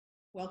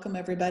Welcome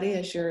everybody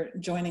as you're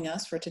joining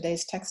us for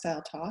today's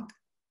Textile Talk.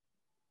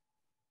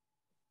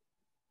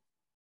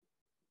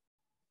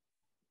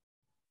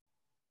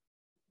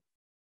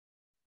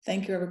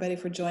 Thank you everybody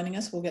for joining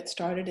us. We'll get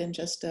started in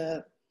just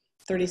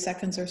 30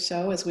 seconds or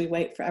so as we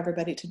wait for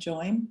everybody to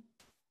join.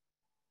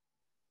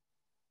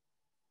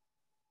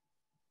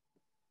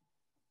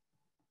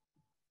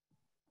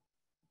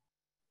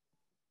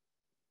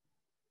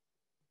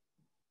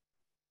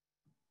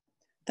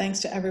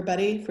 Thanks to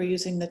everybody for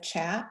using the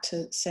chat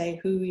to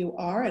say who you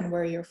are and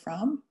where you're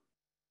from.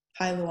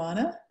 Hi,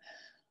 Luana.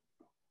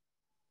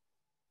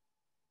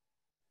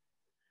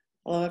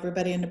 Hello,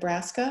 everybody in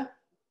Nebraska.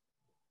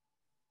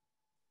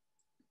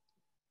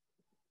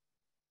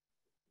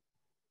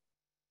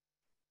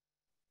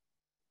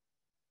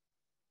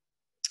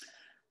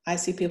 I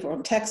see people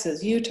from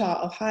Texas,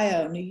 Utah,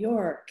 Ohio, New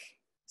York,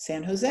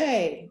 San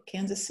Jose,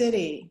 Kansas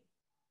City,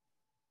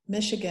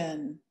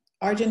 Michigan,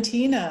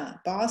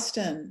 Argentina,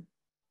 Boston,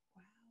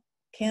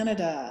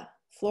 Canada,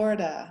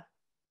 Florida.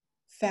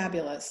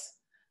 Fabulous.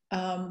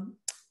 I'm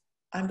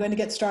going to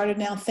get started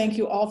now. Thank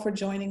you all for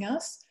joining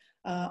us.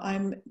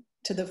 I'm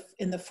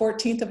in the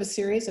 14th of a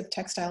series of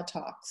Textile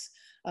Talks.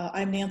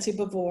 I'm Nancy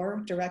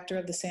Bavor, Director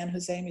of the San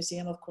Jose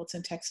Museum of Quilts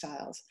and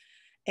Textiles.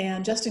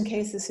 And just in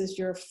case this is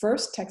your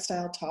first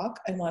Textile Talk,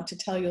 I want to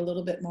tell you a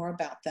little bit more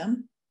about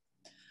them.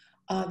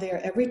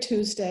 They're every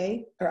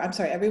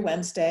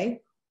Wednesday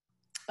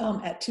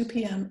at 2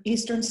 p.m.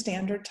 Eastern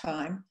Standard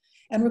Time.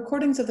 And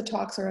recordings of the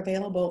talks are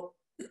available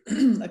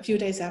a few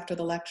days after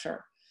the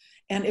lecture.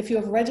 And if you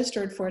have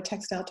registered for a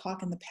Textile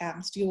Talk in the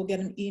past, you will get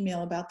an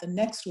email about the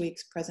next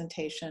week's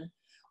presentation,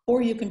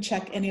 or you can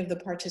check any of the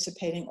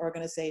participating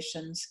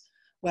organizations'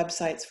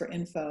 websites for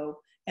info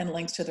and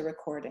links to the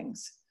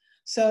recordings.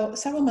 So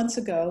several months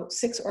ago,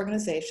 6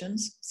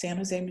 organizations, San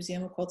Jose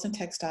Museum of Quilts and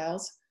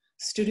Textiles,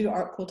 Studio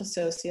Art Quilt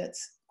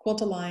Associates,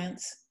 Quilt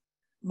Alliance,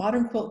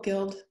 Modern Quilt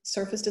Guild,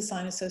 Surface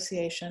Design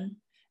Association,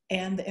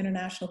 and the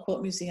International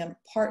Quilt Museum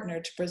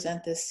partnered to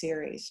present this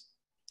series.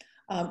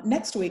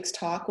 Next week's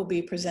talk will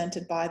be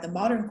presented by the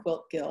Modern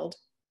Quilt Guild,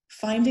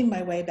 Finding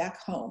My Way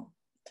Back Home.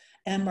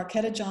 And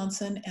Marquetta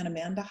Johnson and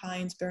Amanda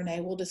Hines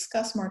Bernay will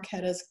discuss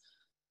Marquetta's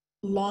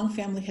long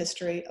family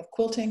history of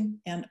quilting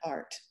and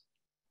art.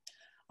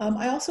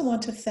 I also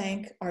want to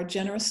thank our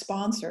generous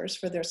sponsors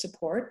for their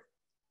support: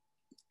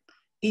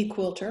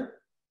 eQuilter,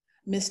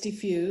 Misty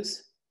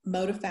Fuse,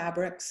 Moda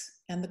Fabrics,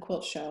 and the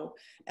Quilt Show.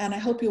 And I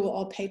hope you will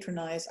all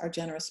patronize our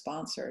generous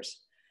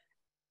sponsors.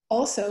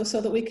 Also,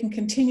 so that we can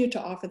continue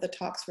to offer the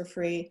talks for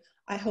free,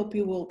 I hope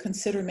you will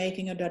consider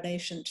making a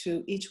donation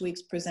to each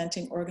week's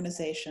presenting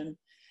organization.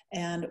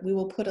 And we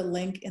will put a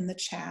link in the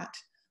chat,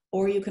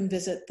 or you can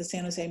visit the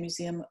San Jose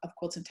Museum of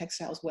Quilts and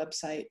Textiles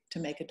website to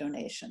make a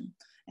donation.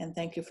 And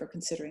thank you for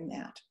considering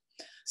that.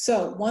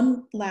 So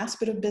one last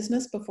bit of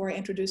business before I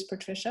introduce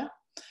Patricia.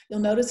 You'll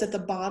notice at the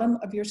bottom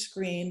of your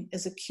screen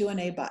is a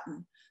Q&A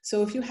button.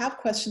 So if you have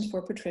questions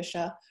for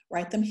Patricia,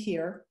 write them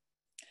here.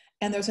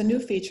 And there's a new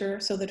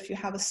feature so that if you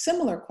have a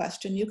similar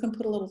question, you can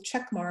put a little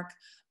check mark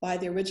by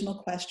the original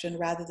question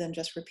rather than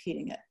just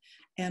repeating it.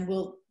 And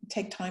we'll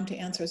take time to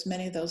answer as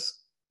many of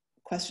those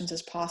questions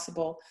as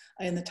possible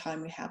in the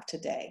time we have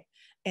today.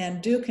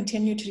 And do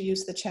continue to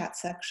use the chat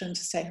section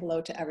to say hello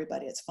to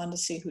everybody. It's fun to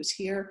see who's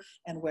here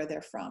and where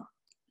they're from.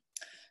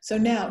 So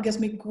now it gives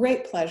me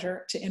great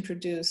pleasure to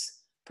introduce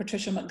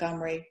Patricia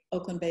Montgomery,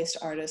 Oakland-based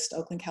artist,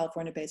 Oakland,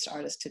 California-based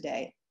artist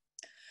today.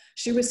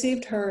 She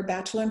received her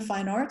Bachelor in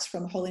Fine Arts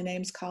from Holy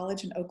Names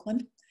College in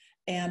Oakland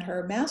and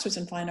her Master's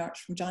in Fine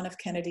Arts from John F.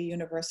 Kennedy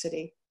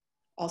University,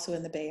 also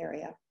in the Bay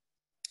Area.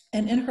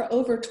 And in her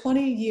over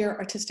 20-year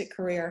artistic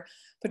career,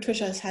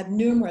 Patricia has had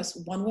numerous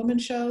one-woman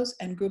shows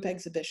and group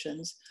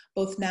exhibitions,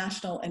 both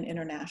national and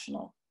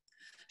international.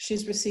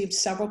 She's received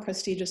several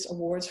prestigious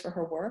awards for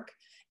her work,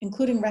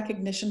 including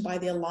recognition by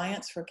the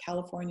Alliance for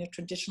California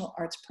Traditional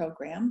Arts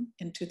Program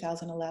in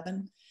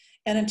 2011.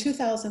 And in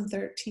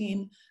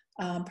 2013,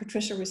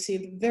 Patricia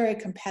received a very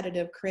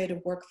competitive Creative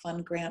Work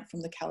Fund grant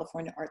from the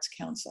California Arts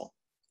Council.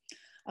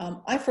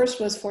 I first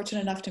was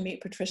fortunate enough to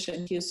meet Patricia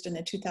in Houston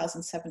in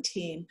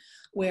 2017,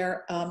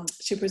 where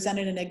she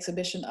presented an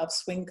exhibition of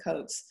swing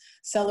coats,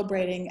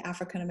 celebrating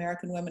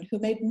African-American women who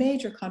made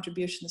major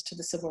contributions to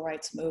the civil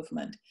rights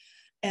movement.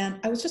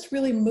 And I was just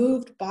really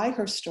moved by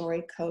her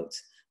story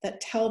coats that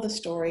tell the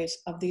stories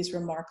of these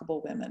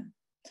remarkable women.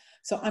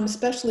 So I'm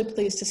especially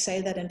pleased to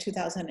say that in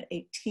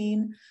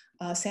 2018,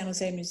 San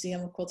Jose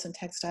Museum of Quilts and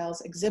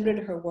Textiles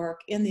exhibited her work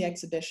in the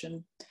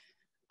exhibition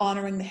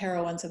honoring the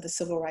heroines of the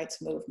civil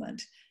rights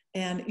movement.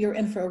 And you're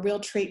in for a real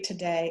treat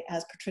today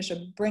as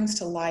Patricia brings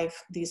to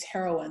life these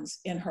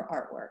heroines in her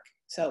artwork.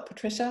 So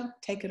Patricia,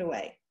 take it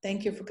away.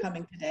 Thank you for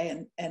coming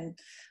today. And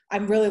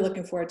I'm really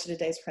looking forward to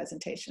today's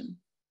presentation.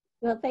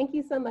 Well, thank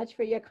you so much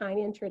for your kind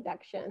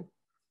introduction.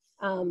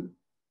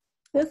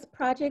 This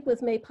project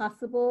was made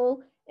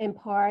possible in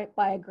part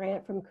by a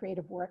grant from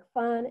Creative Work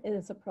Fund. It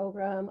is a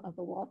program of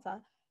the Walter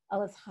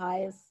Ellis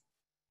Hayes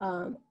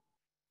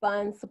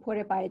Fund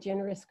supported by a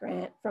generous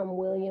grant from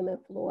William and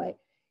Floyd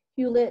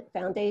Hewlett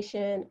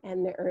Foundation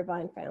and the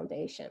Irvine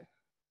Foundation.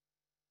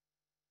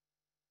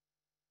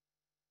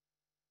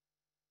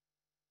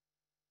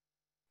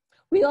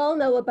 We all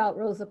know about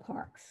Rosa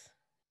Parks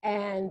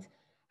and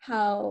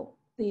how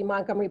the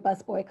Montgomery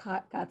bus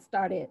boycott got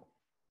started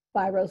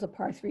by Rosa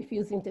Parks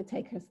refusing to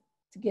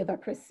give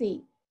up her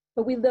seat.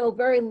 But we know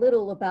very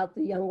little about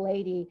the young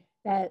lady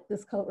that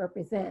this coat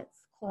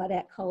represents,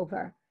 Claudette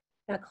Culver.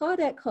 Now,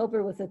 Claudette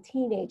Culver was a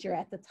teenager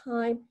at the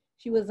time.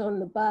 She was on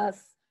the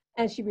bus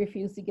and she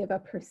refused to give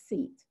up her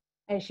seat.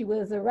 And she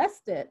was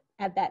arrested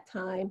at that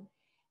time.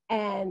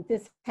 And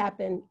this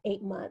happened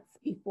 8 months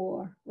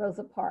before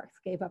Rosa Parks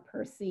gave up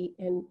her seat,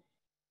 and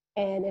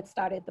it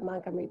started the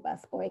Montgomery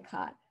bus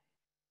boycott.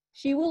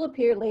 She will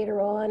appear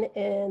later on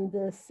in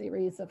this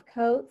series of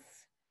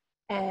coats,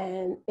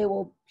 and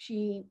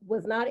she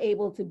was not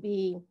able to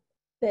be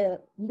the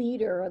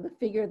leader or the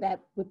figure that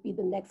would be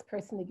the next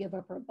person to give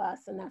up her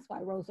bus, and that's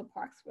why Rosa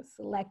Parks was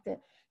selected.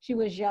 She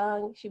was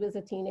young, she was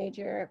a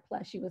teenager,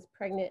 plus she was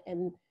pregnant,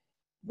 and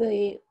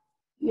the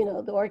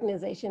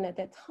organization at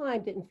that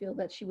time didn't feel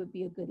that she would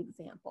be a good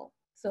example.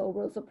 So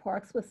Rosa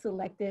Parks was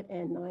selected,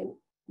 and 9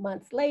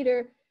 months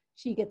later,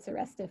 she gets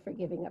arrested for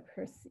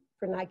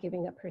not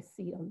giving up her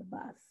seat on the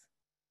bus.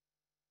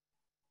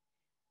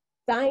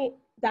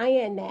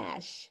 Diane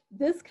Nash.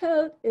 This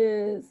coat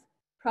is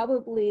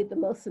probably the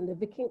most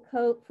significant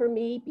coat for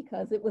me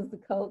because it was the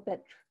coat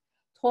that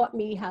taught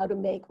me how to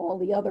make all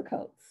the other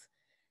coats.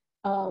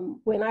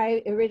 When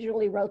I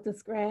originally wrote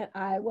this grant,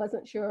 I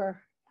wasn't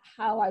sure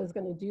how I was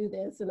going to do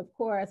this. And of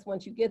course,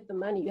 once you get the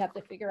money, you have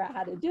to figure out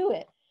how to do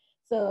it.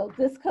 So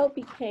this coat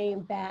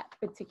became that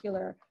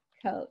particular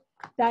coat.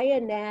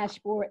 Diane Nash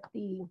brought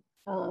the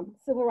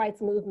civil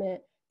rights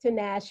movement to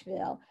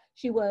Nashville.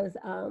 She was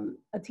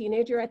a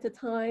teenager at the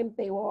time.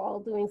 They were all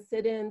doing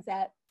sit-ins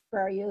at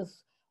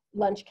various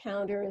lunch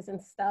counters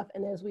and stuff.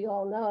 And as we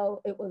all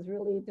know, it was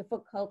really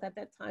difficult at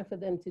that time for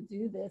them to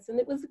do this. And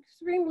it was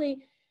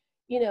extremely,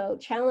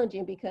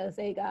 challenging because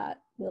they got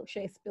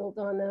milkshake spilled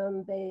on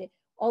them,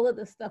 all of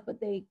this stuff, but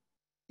they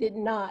did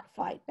not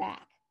fight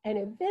back. And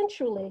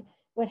eventually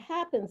what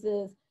happens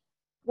is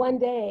one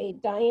day,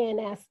 Diane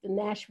asked the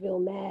Nashville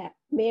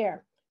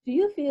mayor, do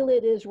you feel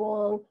it is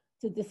wrong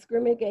to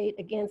discriminate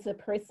against a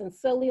person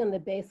solely on the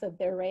basis of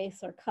their race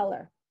or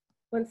color?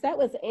 Once that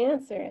was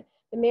answered,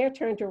 the mayor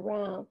turned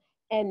around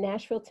and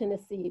Nashville,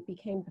 Tennessee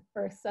became the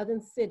first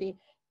Southern city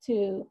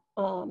to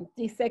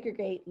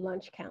desegregate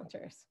lunch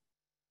counters.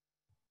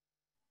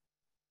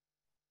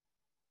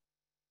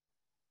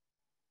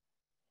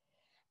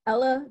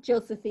 Ella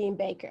Josephine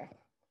Baker.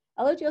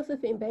 Ella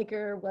Josephine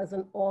Baker was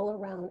an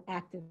all-around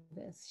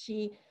activist.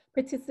 She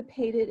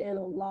participated in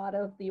a lot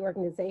of the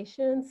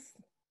organizations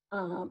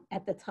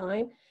at the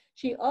time.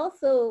 She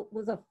also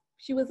was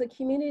a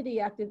community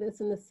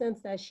activist in the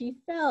sense that she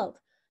felt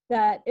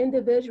that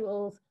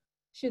individuals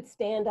should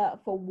stand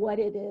up for what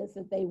it is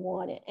that they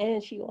wanted.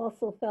 And she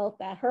also felt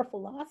that her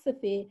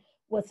philosophy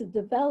was to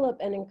develop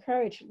and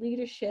encourage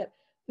leadership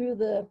through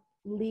the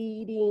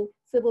leading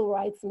civil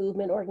rights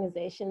movement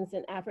organizations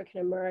in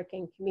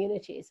African-American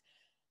communities.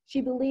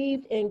 She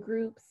believed in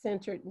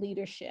group-centered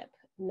leadership,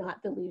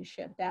 not the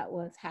leadership that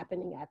was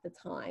happening at the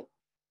time.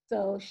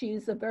 So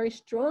she's a very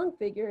strong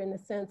figure in the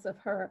sense of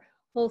her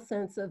whole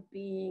sense of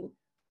being,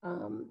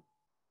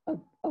 of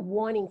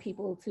wanting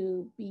people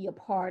to be a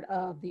part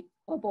of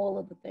all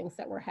of the things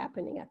that were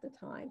happening at the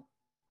time.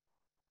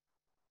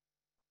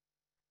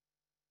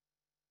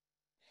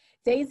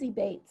 Daisy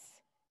Bates.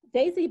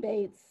 Daisy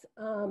Bates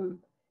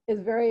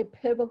is very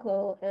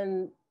pivotal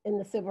in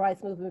the civil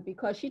rights movement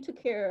because she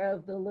took care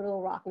of the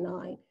Little Rock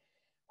Nine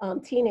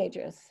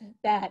teenagers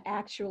that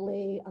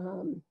actually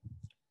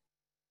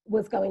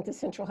was going to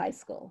Central High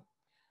School.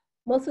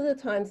 Most of the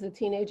times the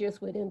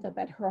teenagers would end up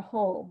at her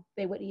home.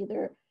 They would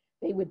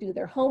do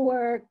their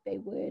homework, they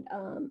would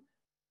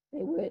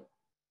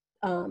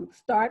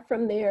start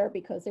from there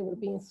because they were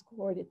being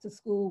escorted to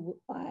school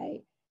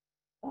by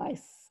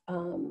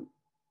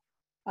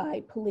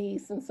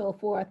police and so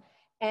forth.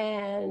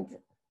 And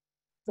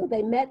so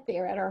they met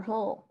there at her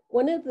home.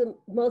 One of the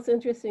most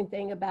interesting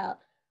thing about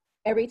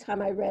every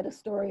time I read a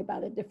story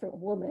about a different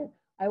woman,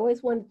 I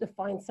always wanted to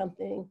find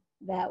something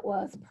that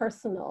was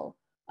personal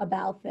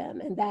about them,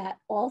 and that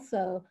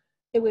also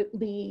it would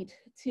lead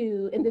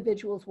to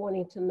individuals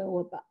wanting to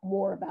know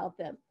more about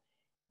them.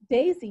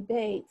 Daisy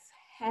Bates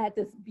had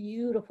this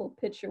beautiful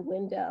picture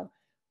window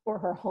for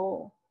her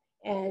home.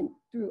 And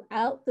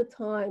throughout the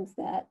times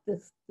that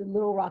the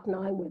Little Rock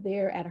Nine were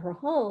there at her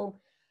home,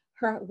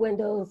 her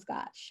windows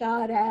got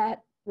shot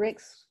at,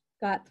 bricks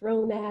got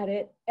thrown at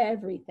it,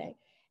 everything.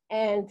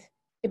 And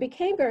it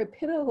became very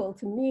pivotal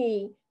to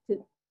me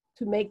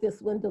to make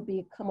this window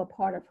become a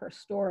part of her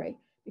story,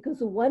 because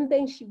the one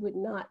thing she would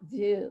not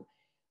do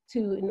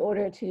in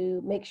order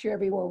to make sure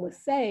everyone was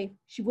safe,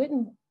 she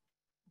wouldn't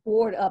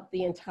board up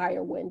the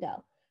entire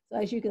window. So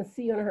as you can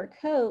see on her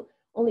coat,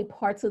 only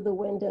parts of the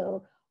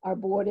window are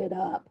boarded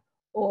up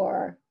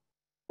or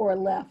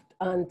left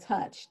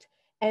untouched.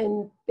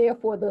 And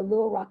therefore the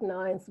Little Rock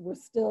Nines were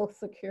still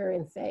secure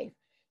and safe.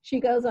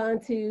 She goes on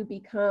to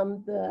be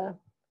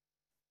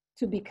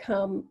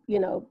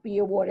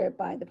awarded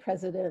by the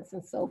presidents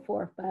and so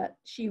forth, but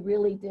she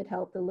really did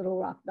help the Little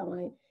Rock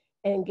Nine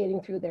and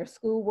getting through their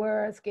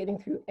schoolwork, getting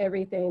through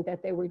everything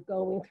that they were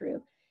going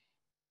through.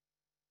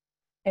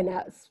 And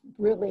that's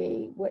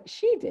really what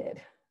she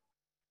did.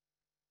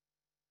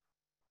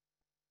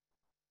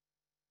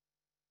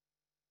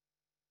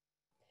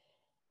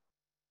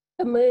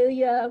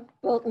 Amelia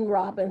Bolton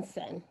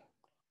Robinson.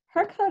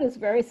 Her coat is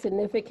very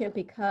significant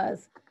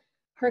because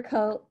her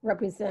coat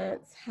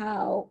represents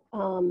how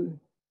on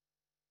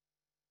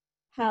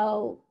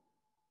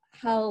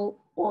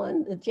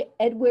the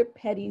Edward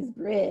Petty's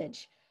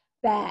Bridge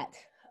that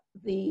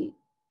the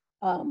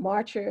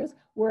marchers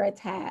were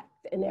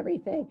attacked and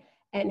everything,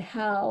 and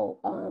how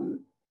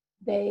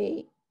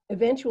they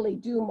eventually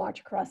do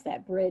march across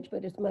that bridge,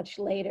 but it's much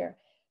later.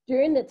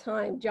 During the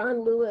time,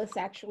 John Lewis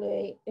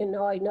actually, and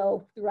I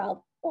know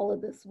throughout all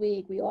of this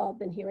week, we all have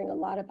been hearing a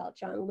lot about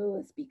John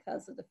Lewis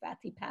because of the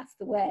fact he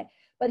passed away,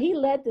 but he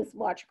led this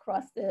march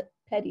across the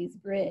Petty's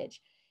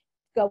Bridge,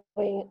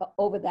 going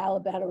over the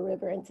Alabama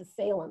River into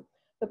Salem.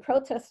 The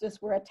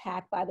protesters were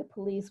attacked by the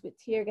police with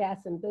tear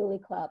gas and billy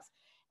clubs.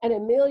 And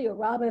Amelia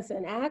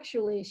Robinson,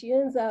 actually, she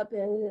ends up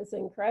in this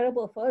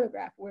incredible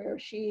photograph where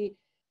she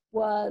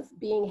was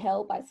being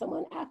held by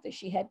someone after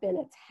she had been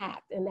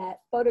attacked. And that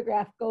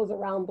photograph goes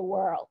around the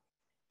world.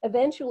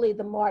 Eventually,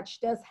 the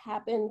march does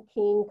happen.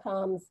 King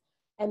comes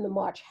and the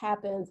march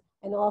happens.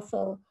 And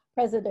also,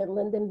 President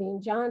Lyndon B.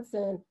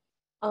 Johnson,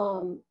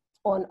 on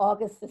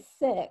August the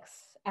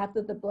 6th,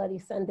 after the Bloody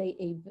Sunday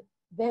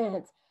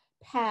event,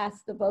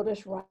 passed the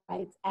Voters'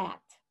 Rights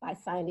Act by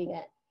signing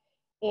it.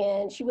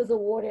 And she was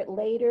awarded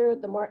later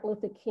the Martin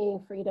Luther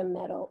King Freedom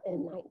Medal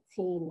in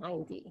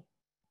 1990.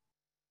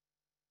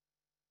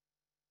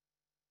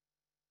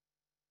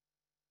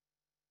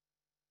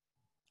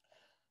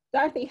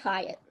 Dorothy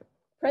Hyatt.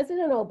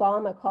 President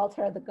Obama called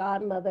her the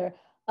godmother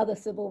of the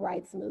civil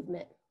rights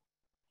movement.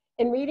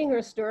 In reading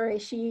her story,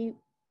 she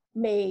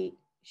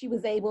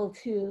was able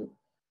to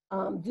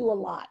do a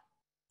lot.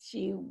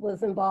 She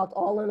was involved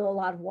all in a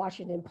lot of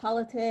Washington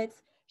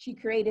politics. She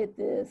created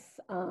this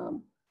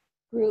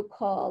group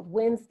called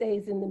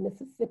Wednesdays in the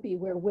Mississippi,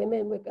 where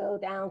women would go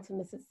down to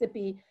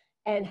Mississippi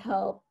and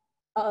help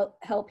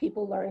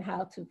people learn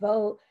how to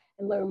vote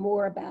and learn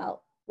more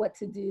about what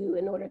to do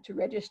in order to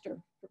register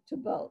to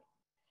vote.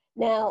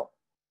 Now,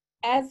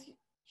 as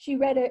she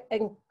read an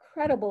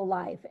incredible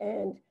life,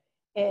 and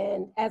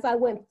as I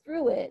went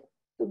through it,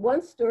 the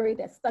one story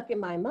that stuck in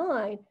my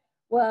mind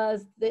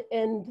was the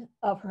end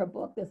of her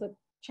book. There's a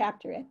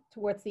chapter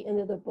towards the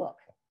end of the book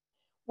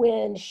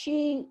when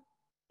she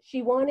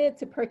wanted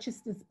to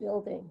purchase this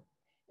building.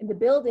 And the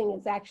building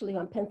is actually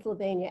on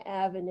Pennsylvania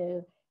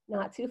Avenue,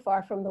 not too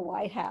far from the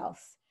White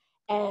House.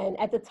 And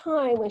at the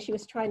time when she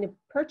was trying to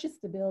purchase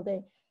the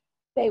building,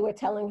 they were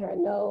telling her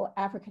no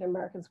African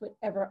Americans would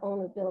ever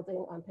own a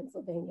building on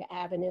Pennsylvania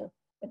Avenue.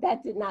 But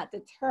that did not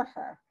deter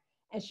her.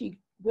 And she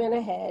went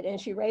ahead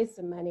and she raised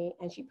some money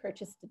and she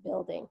purchased the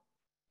building.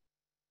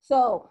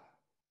 So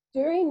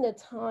during the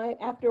time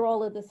after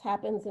all of this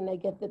happens and they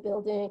get the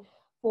building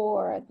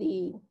for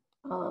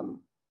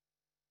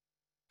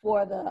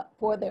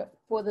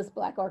this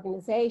Black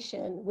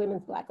organization,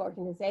 women's Black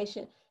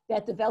organization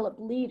that developed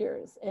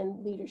leaders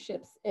and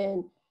leaderships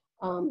in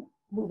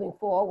moving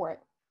forward.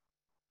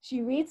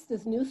 She reads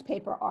this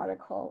newspaper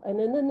article, and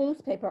in the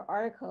newspaper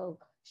article,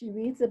 she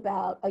reads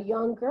about a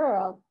young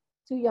girl,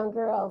 two young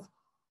girls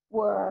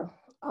were,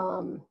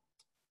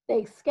 they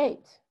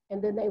escaped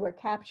and then they were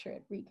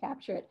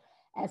recaptured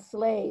as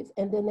slaves,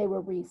 and then they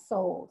were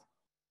resold.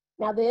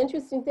 Now, the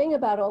interesting thing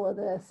about all of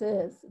this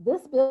is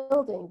this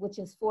building, which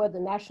is for the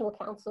National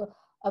Council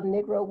of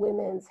Negro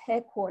Women's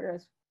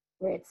headquarters,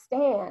 where it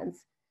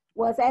stands,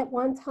 was at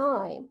one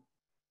time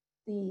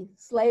the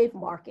slave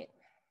market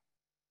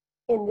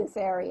in this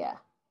area.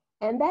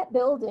 And that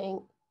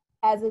building,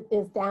 as it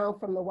is down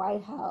from the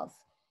White House,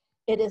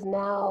 it is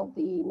now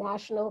the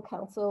National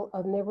Council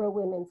of Negro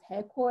Women's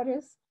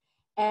headquarters.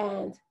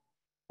 And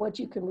what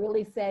you can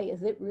really say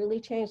is it really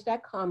changed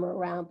that comma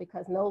around,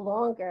 because no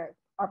longer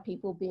are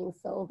people being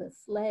sold as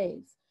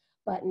slaves,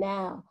 but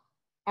now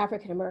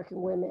African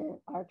American women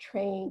are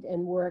trained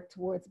and work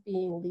towards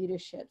being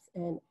leaderships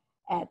and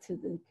add to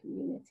the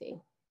community.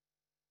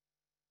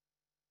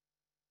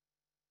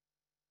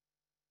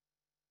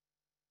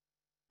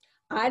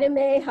 Ida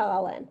Mae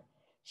Holland.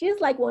 She's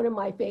like one of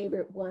my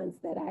favorite ones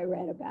that I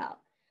read about.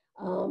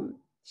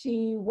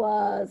 She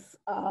was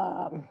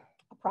a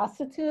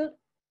prostitute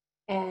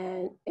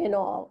and in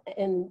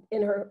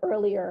her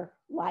earlier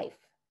life.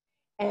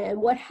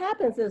 And what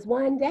happens is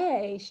one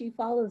day she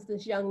follows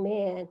this young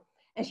man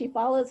and she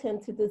follows him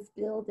to this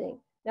building.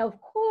 Now,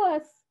 of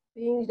course,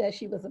 being that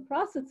she was a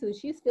prostitute,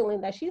 she's feeling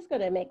that she's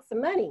going to make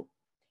some money.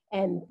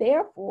 And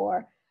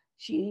therefore,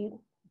 she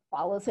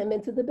follows him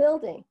into the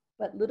building.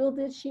 But little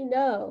did she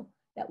know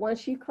that once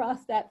she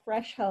crossed that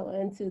threshold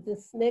into the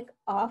SNCC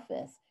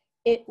office,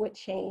 it would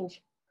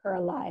change her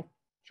life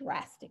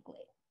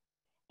drastically.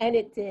 And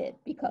it did,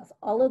 because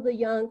all of the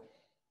young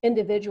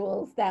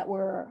individuals that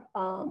were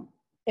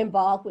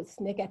involved with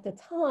SNCC at the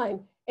time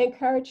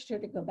encouraged her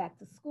to go back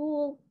to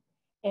school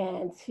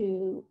and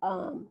to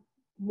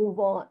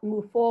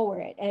move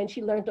forward. And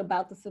she learned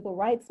about the civil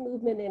rights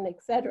movement and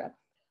et cetera.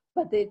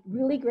 But the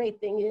really great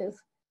thing is,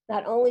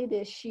 not only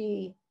did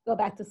she go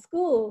back to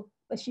school,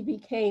 but she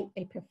became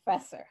a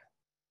professor.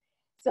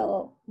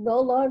 So no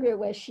longer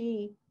was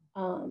she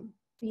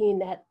being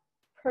that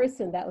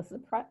person that was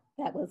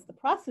the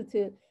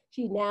prostitute.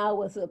 She now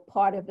was a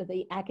part of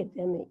the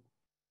academic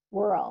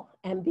world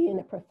and being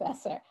a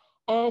professor.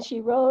 And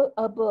she wrote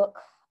a book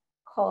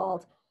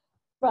called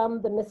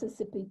From the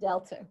Mississippi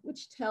Delta,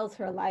 which tells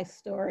her life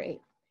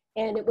story.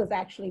 And it was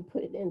actually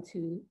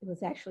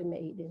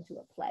made into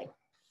a play.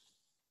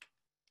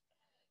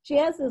 She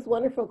has this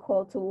wonderful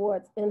quote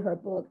in her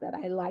book that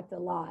I liked a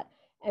lot.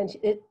 And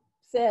it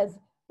says,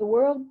 "The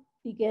world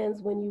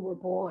begins when you were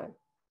born.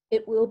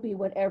 It will be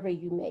whatever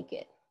you make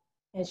it."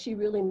 And she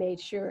really made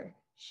sure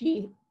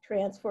she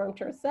transformed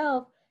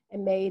herself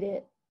and made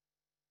it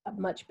a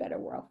much better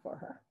world for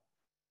her.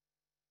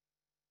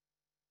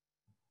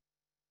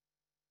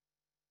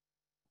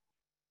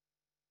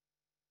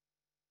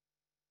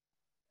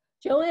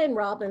 Joanne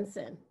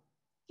Robinson.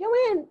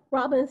 Joanne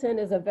Robinson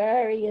is a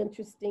very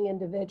interesting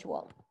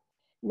individual.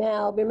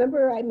 Now,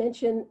 remember I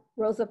mentioned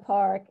Rosa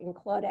Parks and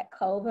Claudette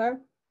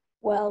Colvin?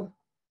 Well,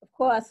 of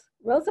course,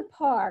 Rosa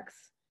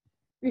Parks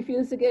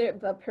refused to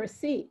give up her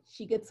seat.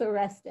 She gets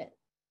arrested.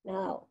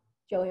 Now,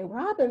 Joanne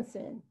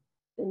Robinson,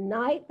 the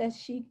night that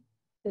she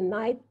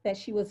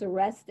was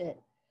arrested,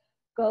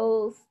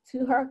 goes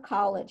to her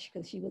college,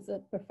 because she was a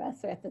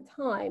professor at the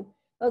time,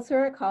 goes to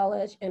her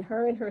college, and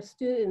her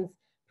students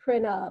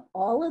print up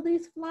all of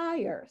these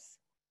flyers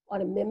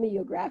on a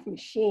mimeograph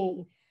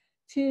machine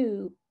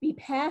to be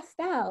passed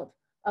out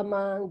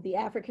among the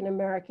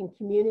African-American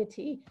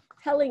community,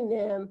 telling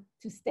them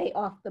to stay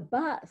off the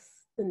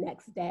bus the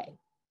next day.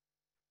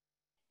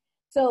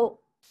 So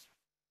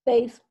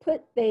they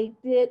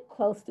did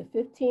close to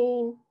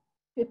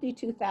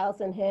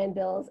 52,000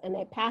 handbills, and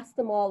they passed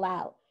them all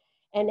out.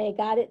 And they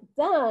got it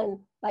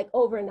done like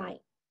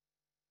overnight.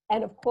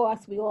 And of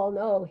course, we all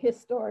know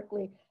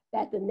historically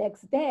that the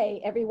next day,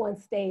 everyone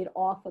stayed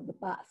off of the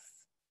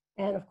bus.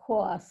 And of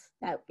course,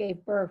 that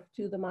gave birth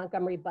to the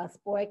Montgomery bus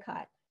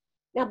boycott.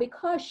 Now,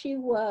 because she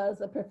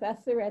was a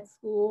professor at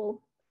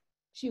school,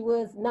 she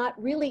was not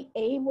really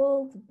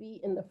able to be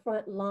in the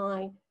front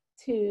line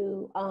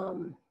to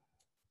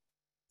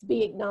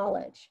be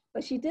acknowledged.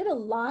 But she did a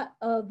lot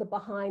of the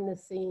behind the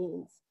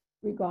scenes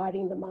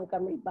regarding the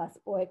Montgomery bus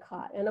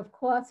boycott. And of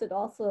course, it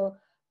also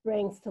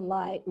brings to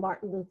light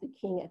Martin Luther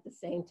King at the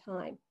same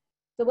time.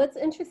 So what's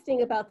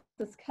interesting about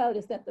this code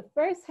is that the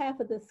first half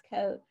of this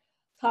code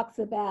talks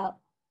about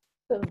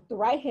the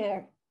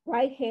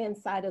right-hand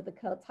side of the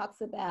code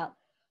talks about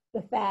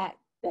the fact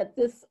that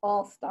this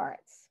all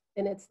starts,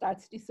 and it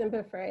starts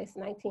December 1st,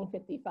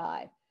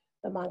 1955,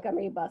 the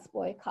Montgomery bus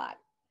boycott.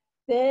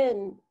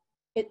 Then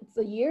it's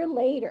a year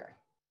later,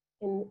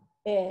 and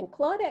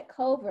Claudette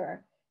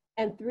Colvin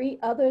and 3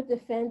 other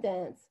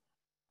defendants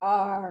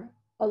a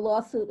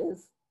lawsuit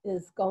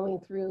is going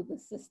through the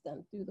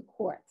system, through the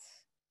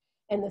courts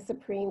and the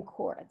Supreme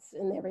Courts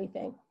and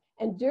everything.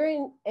 And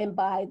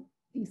by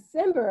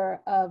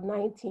December of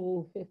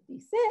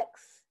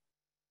 1956,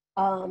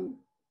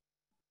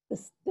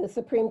 the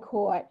Supreme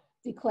Court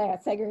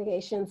declared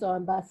segregations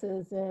on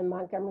buses in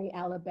Montgomery,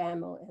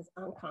 Alabama as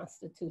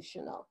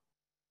unconstitutional.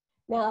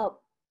 Now,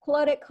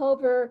 Claudette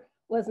Colvin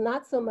was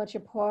not so much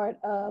a part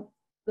of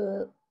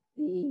the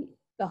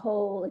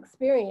whole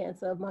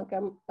experience of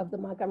the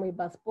Montgomery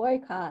bus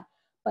boycott,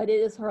 but it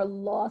is her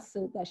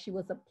lawsuit that she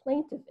was a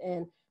plaintiff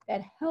in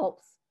that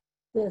helps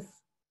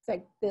this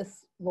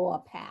law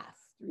pass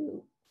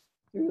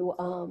through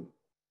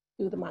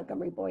the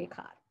Montgomery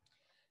boycott.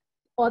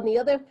 On the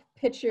other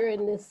picture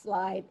in this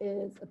slide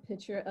is a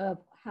picture of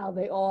how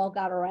they all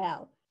got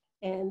around.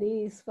 And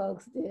these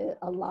folks did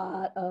a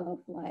lot of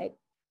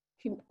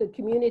the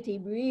community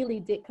really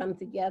did come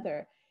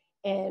together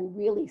and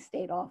really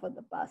stayed off of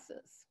the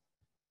buses.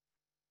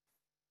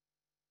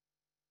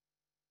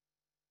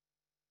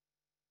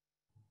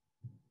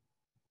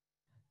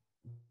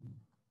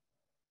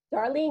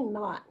 Darlene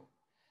Mott.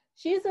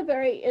 She's a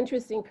very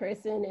interesting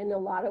person in a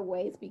lot of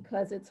ways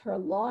because it's her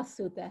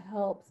lawsuit that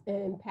helps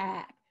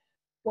impact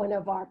one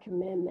of our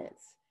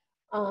commitments.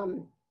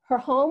 Her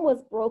home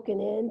was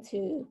broken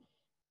into,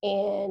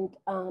 and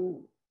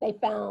they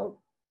found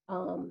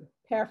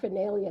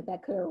paraphernalia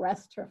that could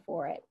arrest her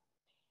for it.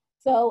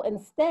 So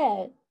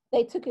instead,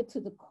 they took it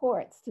to the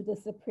courts, to the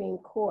Supreme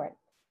Court.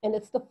 And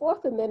it's the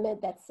 4th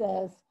Amendment that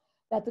says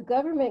that the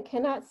government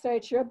cannot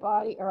search your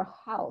body or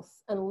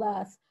house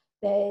unless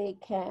they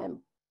can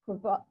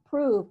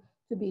prove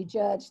to be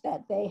judged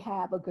that they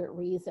have a good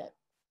reason.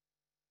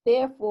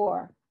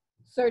 Therefore,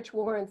 search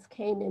warrants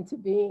came into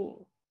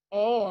being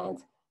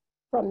and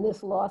from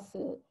this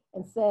lawsuit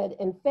and said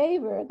in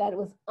favor that it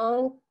was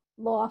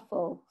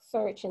unlawful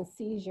search and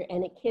seizure,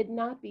 and it could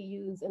not be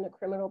used in a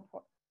criminal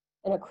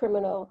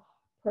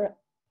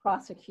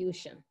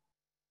prosecution.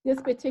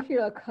 This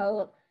particular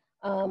code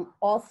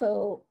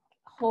also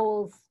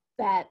holds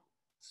that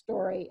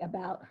story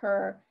about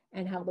her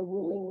and how the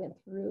ruling went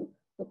through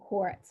the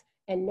courts.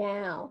 And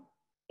now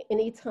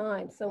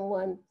anytime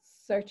someone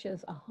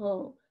searches a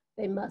home,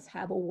 they must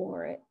have a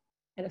warrant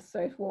and a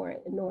search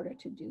warrant in order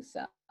to do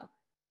so.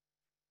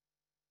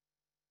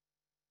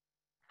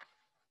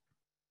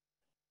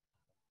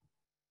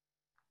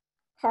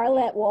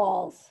 Carlette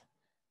Walls.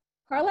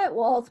 Carlette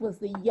Walls was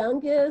the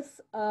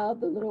youngest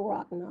of the Little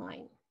Rock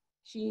Nine.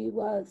 She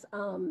was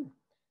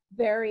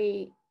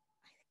very,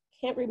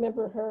 I can't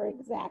remember her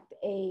exact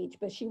age,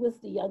 but she was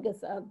the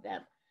youngest of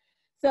them.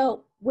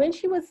 So when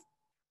she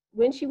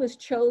was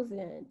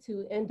chosen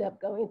to end up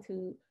going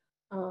to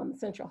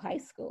Central High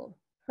School,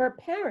 her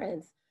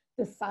parents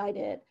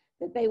decided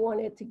that they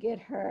wanted to get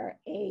her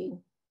a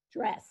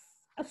dress,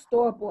 a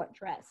store-bought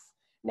dress.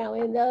 Now,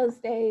 in those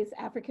days,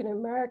 African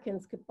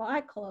Americans could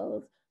buy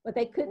clothes, but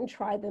they couldn't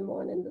try them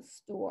on in the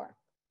store.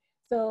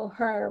 So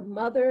her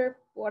mother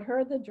bought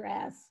her the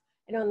dress,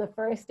 and on the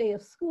first day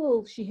of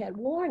school, she had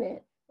worn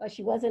it, but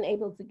she wasn't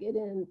able to get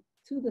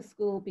into the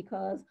school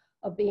because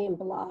of being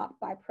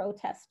blocked by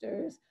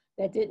protesters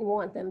that didn't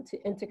want them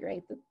to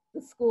integrate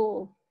the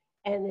school.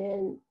 And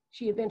then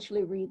she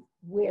eventually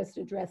wears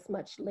the dress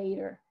much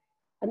later,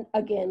 and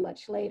again,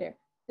 much later.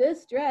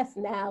 This dress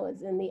now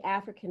is in the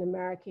African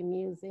American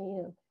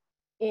Museum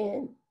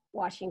in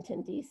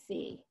Washington,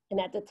 D.C. And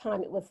at the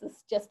time, it was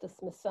just the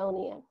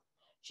Smithsonian.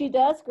 She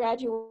does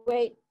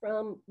graduate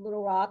from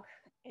Little Rock,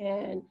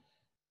 and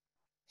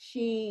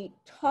she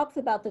talks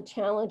about the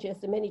challenges,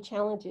 the many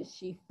challenges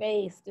she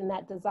faced in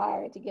that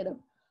desire to get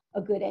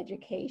a good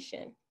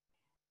education.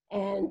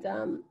 And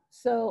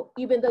so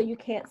even though you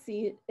can't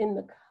see it in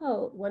the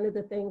coat, one of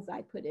the things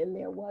I put in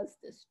there was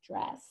this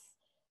dress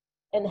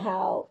and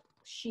how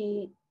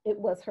it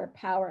was her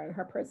power and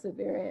her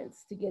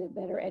perseverance to get a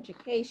better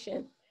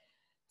education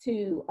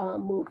to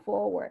move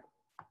forward.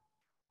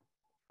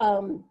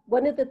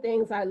 One of the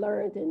things I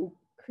learned in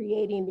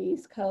creating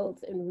these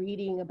coats and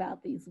reading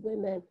about these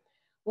women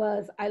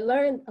was I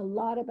learned a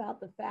lot about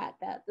the fact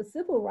that the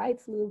civil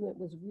rights movement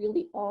was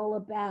really all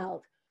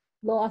about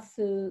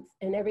lawsuits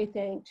and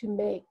everything to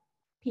make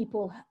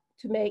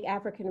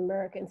African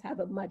Americans have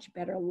a much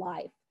better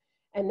life.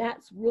 And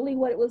that's really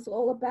what it was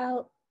all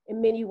about in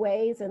many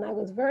ways. And I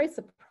was very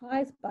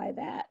surprised by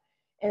that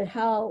and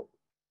how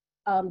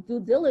due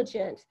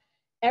diligent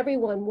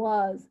everyone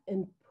was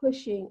in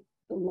pushing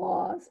the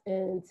laws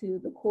into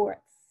the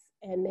courts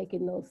and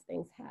making those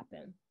things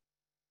happen.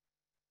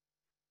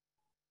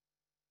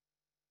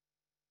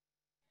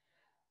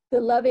 The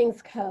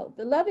Lovings Code.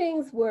 The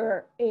Lovings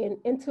were an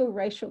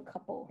interracial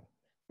couple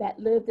that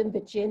lived in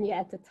Virginia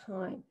at the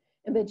time.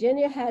 And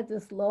Virginia had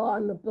this law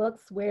on the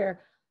books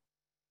where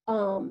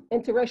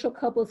interracial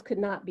couples could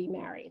not be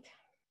married.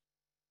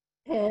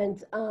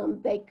 And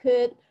they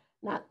could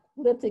not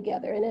live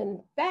together. And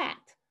in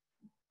fact,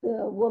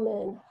 the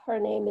woman, her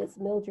name is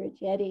Mildred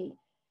Jetty,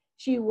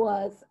 she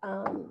was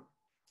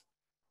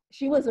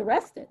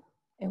arrested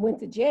and went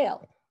to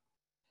jail.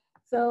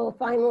 So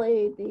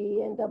finally,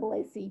 the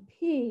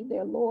NAACP,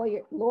 their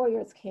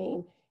lawyers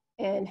came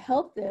and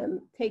helped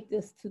them take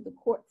this to the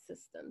court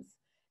systems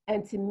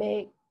and to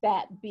make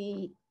that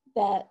be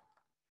that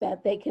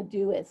they can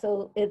do it.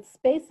 So it's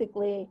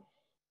basically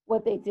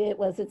what they did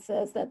was it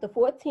says that the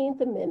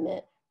 14th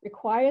Amendment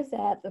requires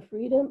that the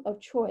freedom of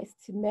choice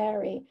to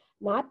marry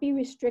not be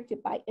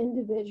restricted by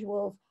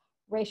individuals'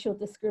 racial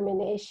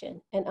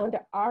discrimination. And under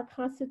our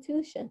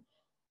Constitution,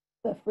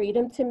 the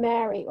freedom to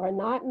marry or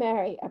not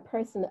marry a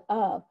person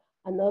of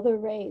another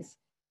race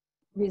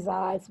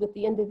resides with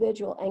the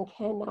individual and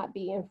cannot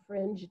be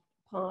infringed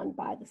upon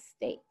by the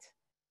state.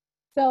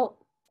 So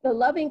the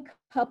loving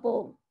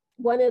couple,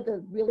 one of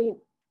the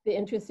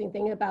interesting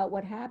thing about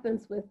what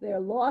happens with their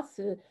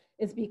lawsuit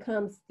is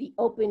becomes the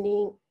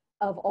opening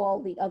of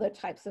all the other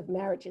types of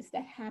marriages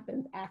that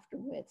happened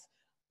afterwards,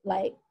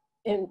 like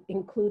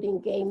including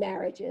gay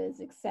marriages,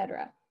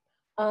 etc.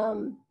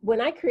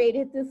 When I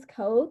created this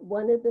code,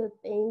 one of the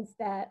things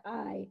that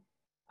I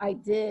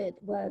did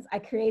was I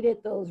created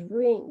those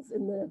rings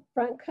in the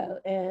front coat,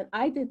 and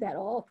I did that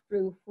all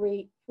through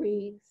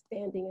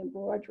freestanding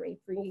embroidery,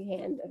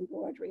 freehand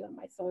embroidery on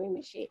my sewing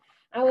machine.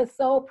 I was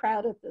so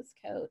proud of this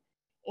coat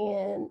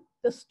and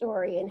the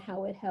story and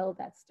how it held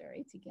that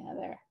story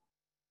together.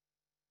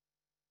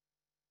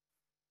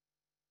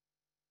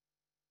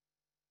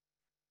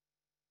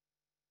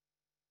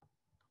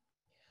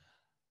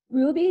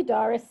 Ruby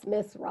Doris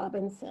Smith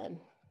Robinson.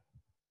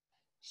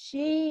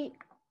 She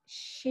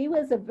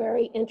was a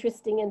very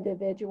interesting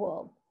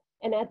individual.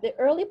 And at the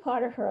early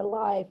part of her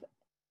life,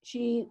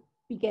 she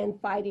began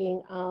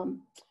fighting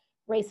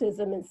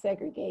racism and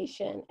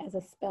segregation as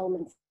a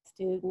Spelman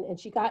student. And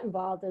she got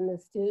involved in the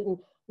student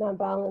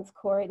nonviolence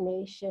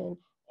coordination.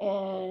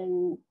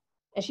 And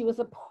she was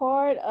a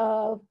part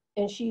of,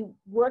 and she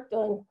worked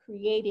on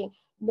creating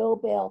no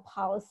bail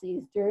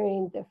policies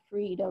during the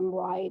Freedom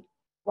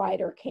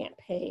Rider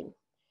campaign.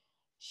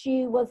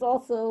 She was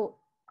also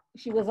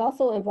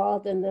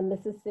involved in the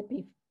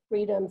Mississippi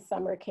Freedom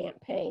Summer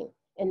Campaign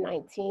in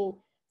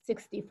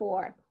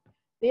 1964.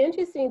 The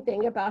interesting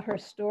thing about her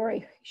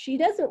story, she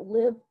doesn't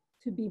live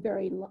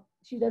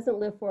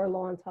for a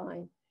long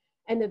time.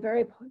 And the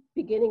very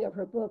beginning of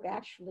her book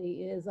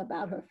actually is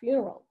about her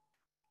funeral,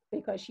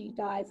 because she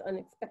dies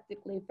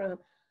unexpectedly from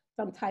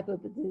some type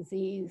of a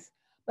disease.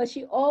 But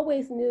she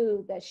always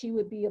knew that she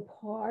would be a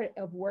part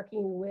of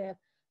working with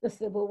the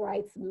civil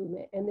rights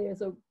movement. And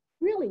there's a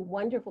really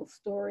wonderful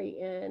story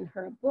in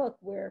her book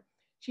where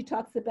she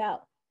talks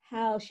about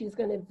how she's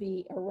going to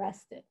be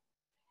arrested.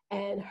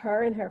 And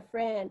her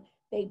friend,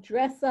 they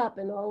dress up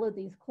in all of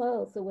these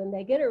clothes. So when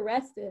they get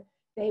arrested,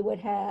 they would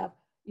have,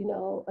 you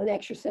know, an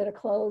extra set of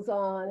clothes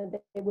on, and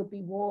they would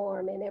be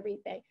warm and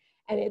everything.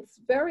 And it's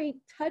very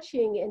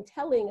touching and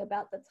telling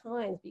about the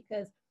times,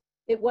 because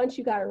once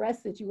you got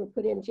arrested, you were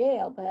put in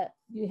jail, but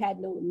you had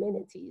no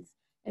amenities.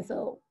 And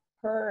so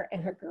her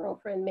and her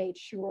girlfriend made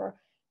sure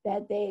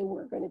that they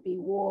were going to be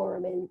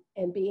warm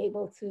and be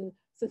able to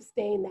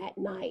sustain that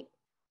night.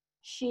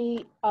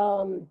 She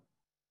was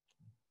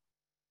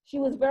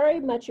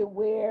very much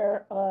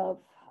aware of,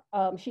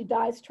 she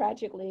dies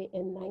tragically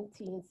in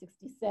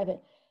 1967,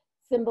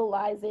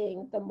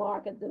 symbolizing the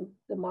mark of the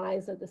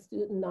demise of the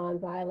Student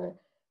Nonviolent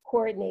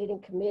Coordinating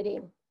Committee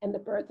and the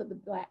birth of the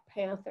Black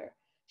Panther.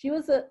 She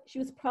was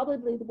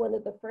probably one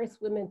of the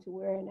first women to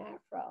wear an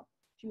afro.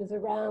 She was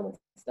around when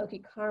Stokely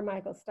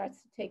Carmichael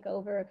starts to take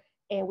over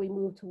and we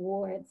move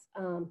towards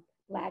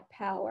Black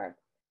power.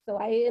 So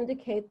I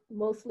indicate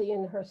mostly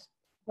in her,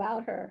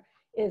 about her,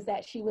 is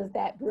that she was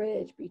that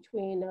bridge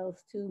between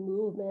those two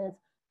movements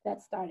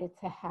that started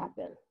to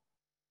happen.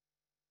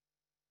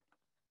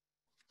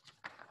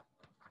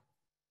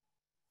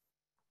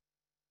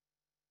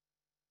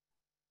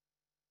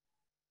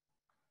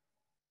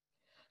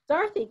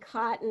 Dorothy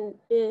Cotton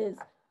is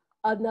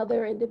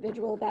another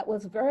individual that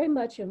was very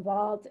much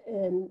involved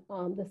in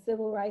the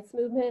civil rights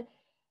movement.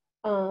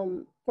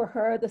 For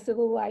her, the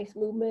civil rights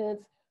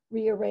movements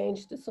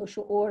rearranged the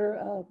social order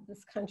of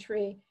this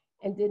country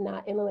and did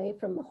not emanate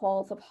from the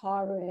halls of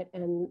Harvard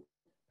and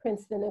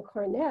Princeton and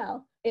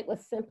Cornell. It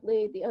was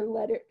simply the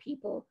unlettered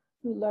people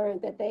who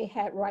learned that they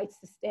had rights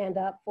to stand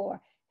up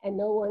for, and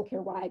no one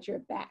can ride your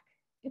back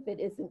if it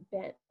isn't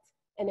bent.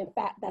 And in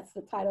fact, that's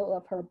the title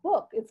of her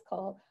book. It's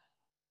called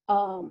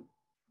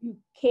You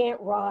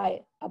Can't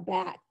Ride a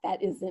Back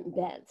That Isn't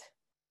Bent.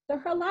 So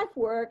her life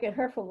work and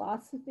her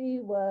philosophy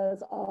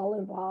was all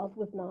involved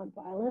with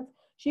nonviolence.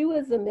 She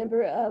was a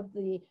member of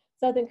the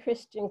Southern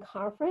Christian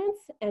Conference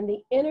and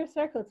the inner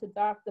circle to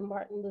Dr.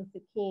 Martin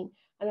Luther King,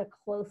 and a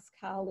close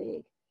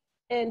colleague.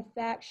 In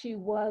fact, she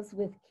was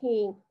with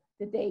King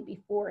the day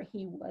before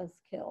he was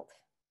killed.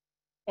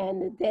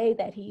 And the day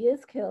that he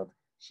is killed,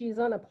 she's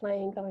on a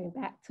plane going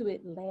back to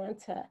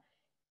Atlanta,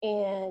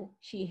 and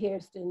she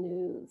hears the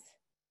news.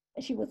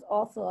 And she was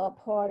also a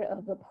part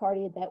of the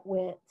party that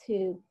went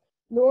to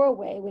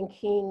Norway when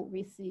King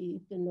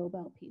received the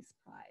Nobel Peace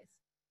Prize.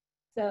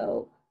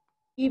 So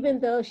even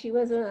though she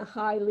wasn't a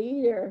high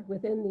leader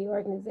within the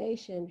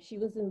organization, she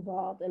was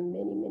involved in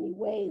many, many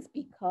ways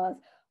because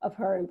of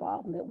her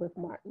involvement with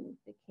Martin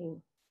Luther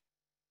King.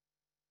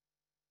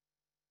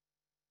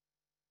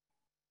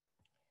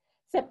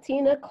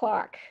 Septina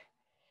Clark.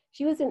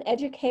 She was an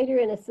educator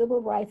and a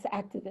civil rights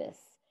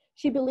activist.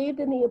 She believed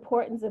in the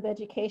importance of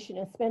education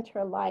and spent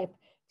her life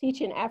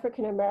teaching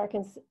African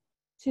Americans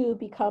to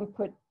become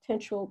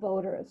potential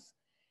voters.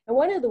 And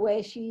one of the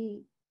ways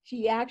she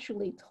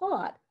actually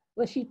taught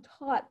was she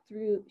taught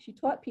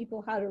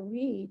people how to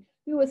read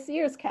through a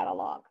Sears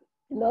catalog.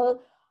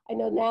 I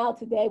know now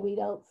today we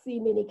don't see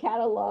many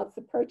catalogs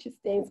to purchase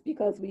things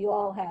because we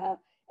all have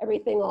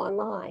everything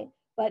online.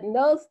 But in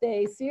those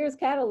days, Sears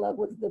catalog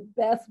was the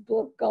best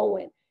book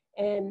going,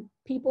 and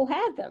people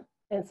had them.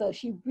 And so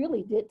she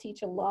really did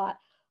teach a lot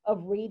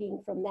of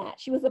reading from that.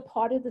 She was a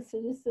part of the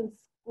citizen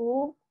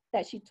school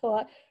that she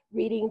taught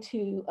reading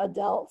to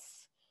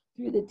adults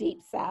through the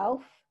Deep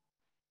South.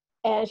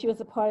 And she was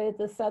a part of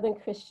the Southern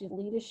Christian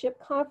Leadership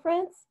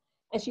Conference,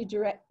 and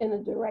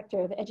the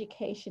director of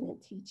education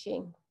and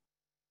teaching.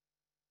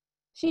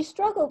 She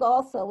struggled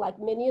also, like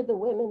many of the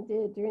women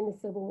did during the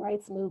civil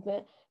rights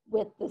movement,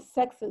 with the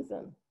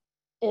sexism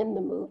in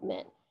the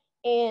movement.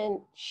 And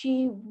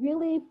she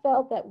really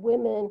felt that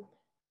women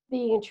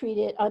being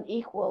treated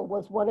unequal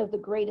was one of the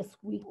greatest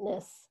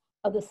weaknesses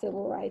of the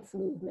civil rights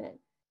movement.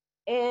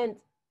 And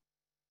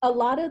a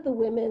lot of the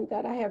women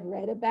that I have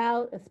read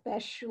about,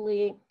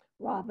 especially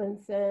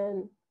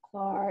Robinson,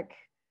 Clark,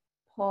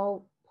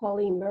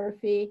 Pauline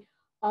Murphy,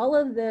 all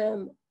of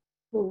them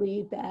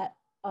believe that,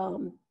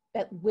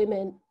 that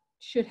women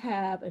should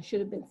have and should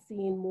have been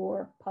seen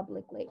more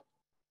publicly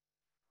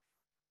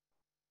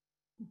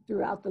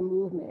throughout the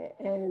movement.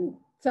 And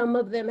some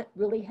of them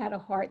really had a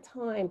hard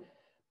time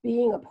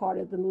being a part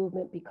of the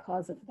movement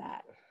because of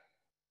that.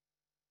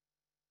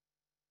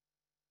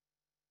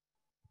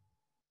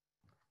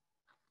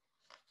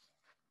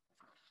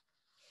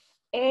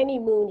 Annie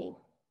Mooney.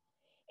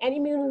 Annie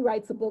Mooney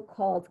writes a book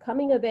called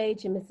Coming of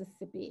Age in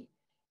Mississippi.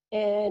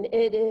 And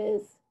it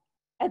is,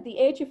 at the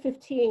age of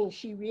 15,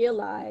 she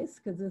realized,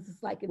 because this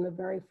is like in the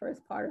very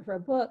first part of her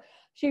book,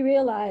 she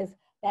realized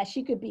that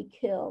she could be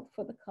killed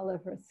for the color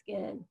of her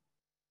skin.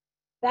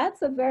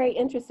 That's a very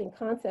interesting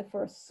concept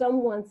for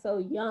someone so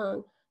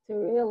young to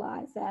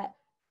realize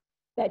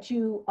that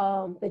you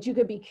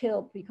could be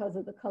killed because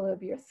of the color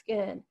of your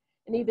skin.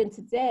 And even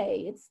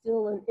today, it's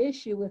still an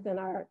issue within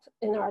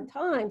in our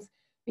times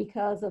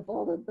because of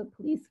all of the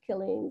police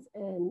killings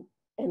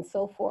and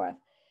so forth.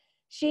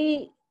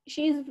 She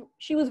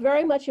was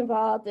very much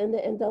involved in the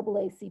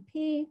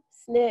NAACP,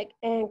 SNCC,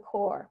 and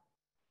CORE,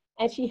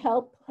 and she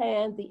helped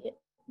plan the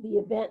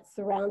events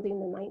surrounding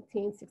the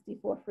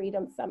 1964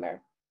 Freedom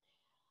Summer.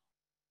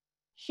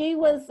 She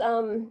was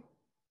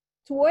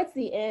towards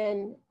the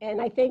end,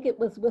 and I think it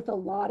was with a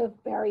lot of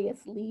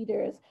various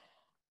leaders,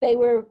 they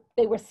were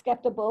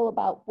skeptical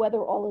about whether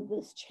all of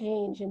this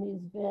change in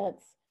these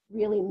events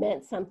really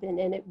meant something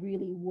and it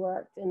really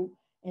worked. And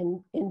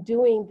in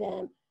doing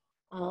them,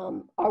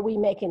 are we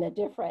making a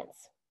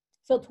difference?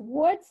 So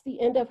towards the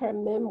end of her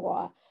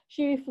memoir,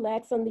 she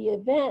reflects on the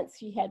events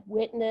she had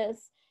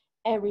witnessed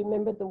and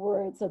remembered the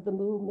words of the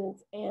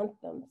movement's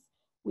anthems.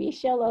 We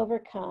shall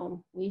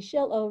overcome, we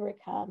shall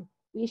overcome,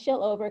 we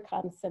shall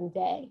overcome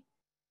someday.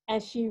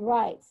 And she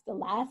writes, the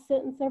last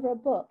sentence of her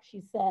book,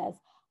 she says,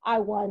 I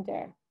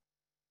wonder,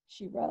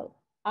 she wrote,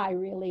 I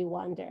really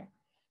wonder.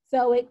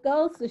 So it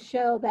goes to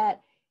show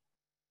that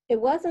it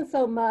wasn't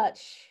so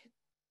much,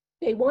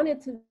 they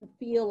wanted to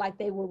feel like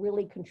they were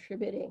really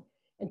contributing.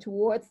 And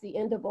towards the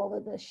end of all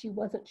of this, she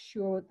wasn't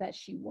sure that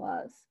she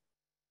was.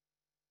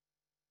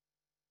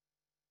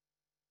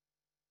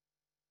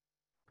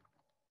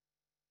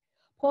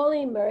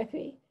 Pauline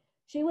Murphy,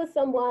 she was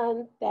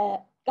someone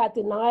that got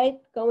denied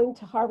going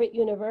to Harvard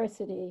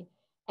University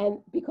and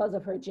because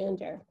of her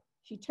gender.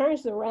 She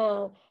turns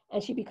around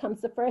and she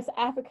becomes the first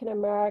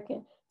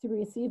African-American to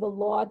receive a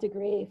law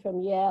degree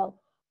from Yale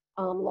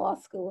Law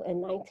School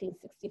in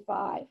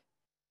 1965.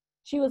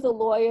 She was a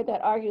lawyer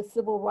that argued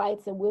civil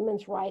rights and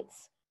women's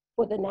rights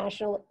for the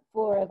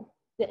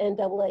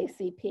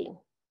NAACP.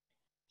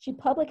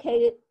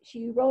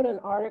 She wrote an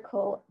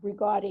article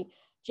regarding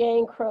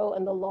Jane Crow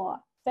and the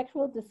law,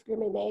 sexual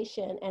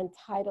discrimination, and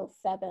Title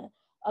VII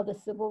of the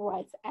Civil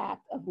Rights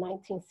Act of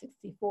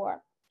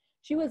 1964.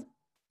 She was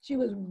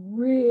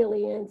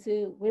really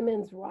into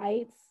women's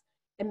rights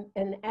and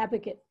an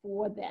advocate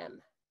for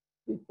them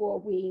before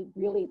we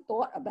really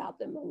thought about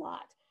them a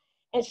lot.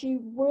 And she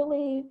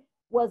really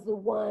was the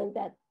one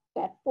that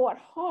fought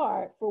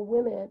hard for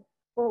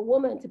a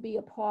woman to be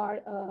a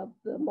part of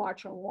the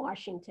March on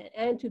Washington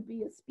and to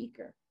be a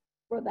speaker,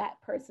 for that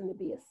person to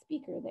be a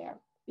speaker there.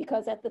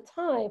 Because at the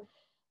time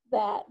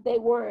that they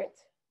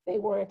weren't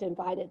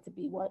invited to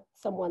be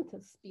someone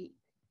to speak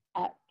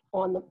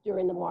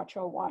during the March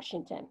on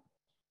Washington.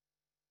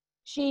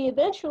 She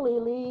eventually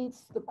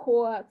leads the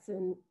court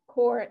and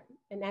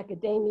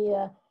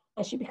academia,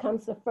 and she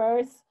becomes the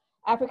first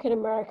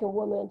African-American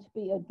woman to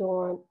be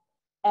adorned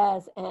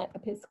as an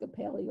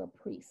Episcopalian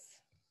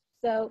priest.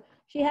 So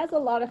she has a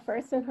lot of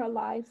firsts in her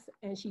life,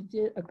 and she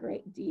did a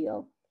great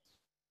deal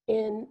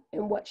in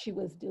what she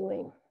was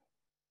doing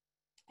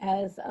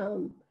as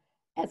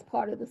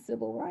part of the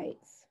civil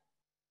rights.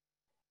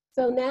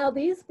 So now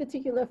these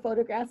particular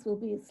photographs will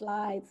be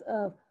slides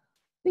of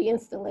the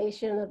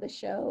installation of the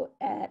show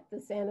at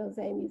the San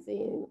Jose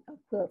Museum of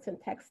Quilts and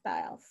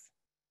Textiles.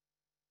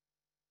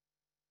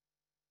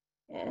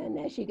 And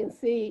as you can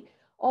see,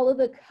 all of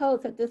the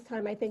coats at this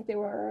time, I think there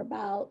were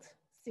about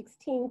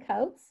 16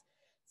 coats.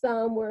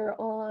 Some were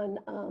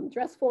on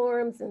dress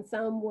forms and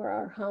some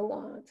were hung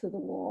on to the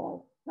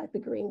wall, like the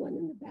green one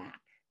in the back.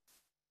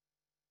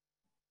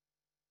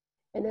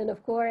 And then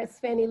of course,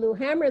 Fannie Lou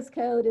Hamer's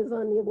coat is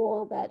on the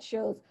wall that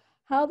shows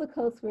how the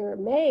coats were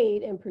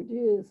made and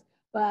produced,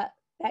 but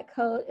that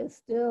coat is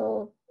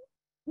still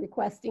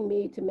requesting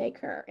me to make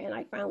her, and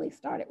I finally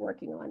started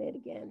working on it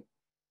again.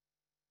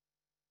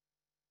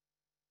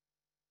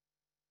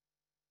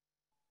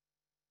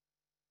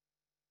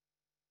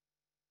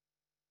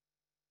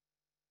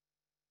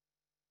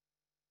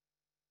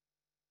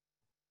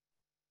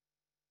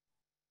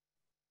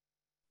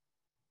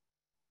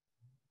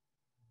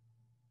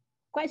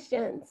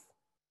 Questions?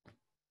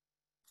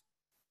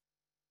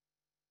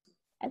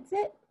 That's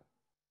it.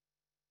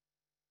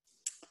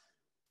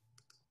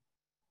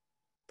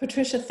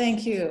 Patricia,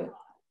 thank you.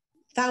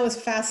 That was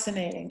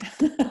fascinating.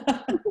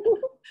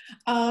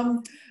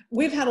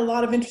 We've had a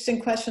lot of interesting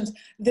questions.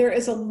 There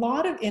is a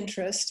lot of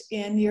interest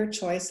in your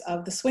choice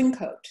of the swing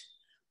coat.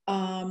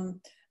 How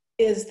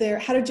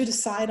did you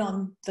decide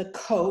on the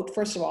coat,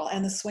 first of all,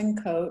 and the swing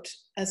coat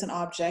as an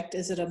object?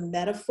 Is it a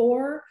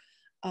metaphor?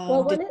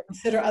 Did you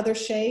consider other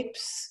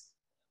shapes?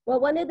 Well,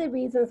 one of the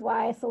reasons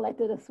why I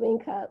selected a swing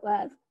coat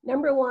was,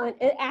 number one,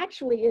 it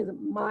actually is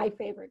my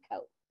favorite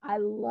coat. I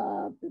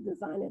love the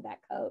design of that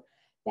coat.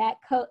 That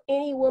coat,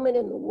 any woman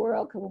in the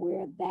world can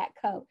wear that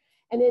coat.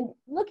 And then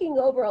looking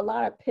over a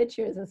lot of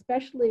pictures,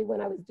 especially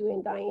when I was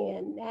doing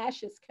Diane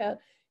Nash's coat,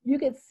 you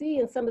could see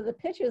in some of the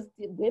pictures,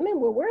 the women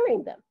were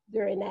wearing them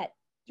during that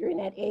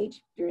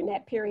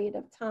period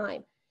of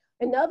time.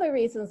 Another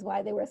reasons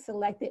why they were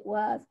selected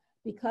was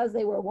because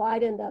they were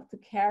wide enough to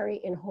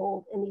carry and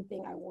hold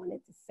anything I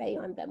wanted to say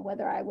on them,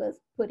 whether I was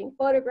putting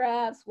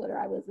photographs, whether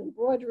I was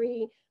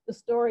embroidering the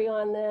story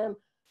on them.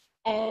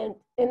 And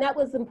that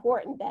was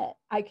important, that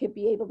I could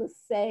be able to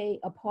say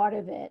a part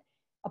of it,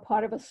 a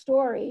part of a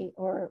story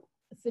or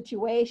a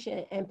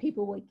situation, and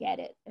people would get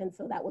it. And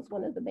so that was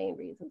one of the main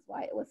reasons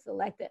why it was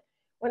selected.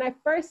 When I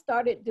first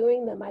started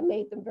doing them, I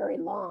made them very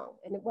long,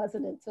 and it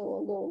wasn't until a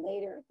little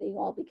later they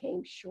all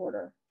became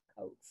shorter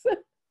coats.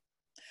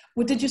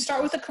 Well, did you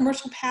start with a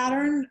commercial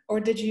pattern, or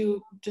did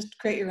you just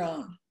create your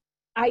own?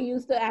 I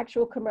used the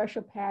actual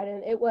commercial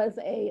pattern. It was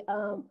a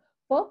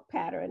folk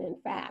pattern, in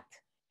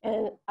fact,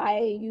 and I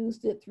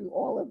used it through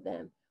all of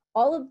them.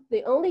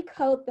 The only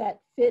coat that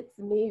fits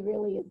me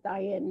really is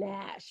Diane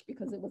Nash,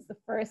 because it was the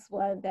first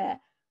one that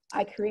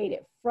I created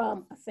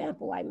from a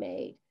sample I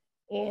made.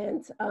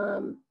 And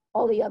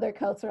all the other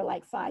coats are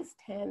like size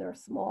 10 or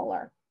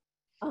smaller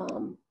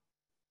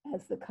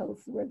as the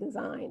coats were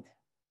designed.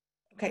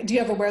 Okay, do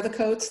you ever wear the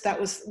coats? That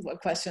was a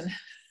question.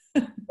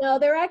 No,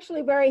 they're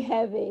actually very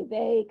heavy.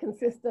 They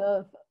consist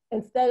of,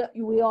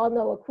 we all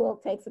know a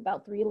quilt takes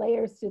about 3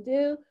 layers to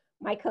do.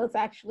 My coats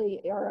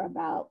actually are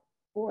about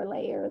 4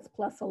 layers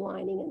plus a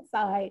lining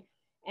inside,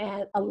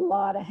 and a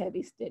lot of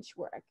heavy stitch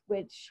work,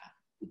 which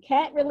you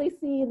can't really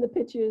see in the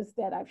pictures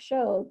that I've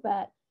showed,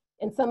 but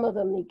in some of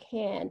them you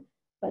can.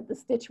 But the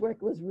stitch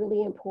work was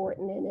really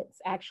important, and it's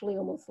actually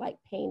almost like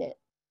painted.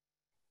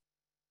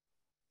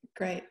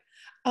 Great.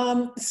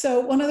 So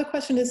one other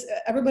question is,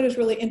 everybody's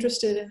really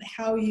interested in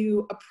how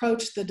you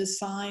approach the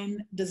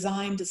design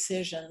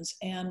decisions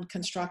and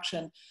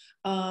construction.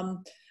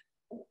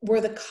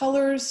 Were the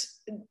colors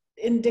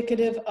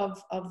indicative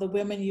of the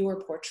women you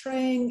were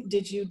portraying?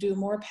 Did you do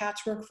more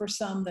patchwork for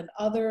some than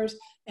others?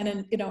 And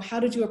then, you know, how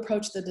did you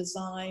approach the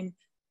design?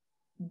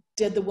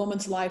 Did the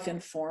woman's life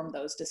inform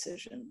those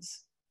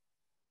decisions?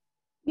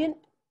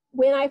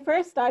 When I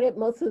first started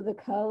most of the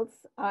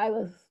coats,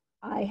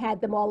 I had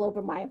them all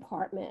over my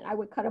apartment. I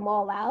would cut them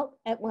all out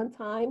at one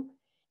time,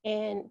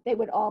 and they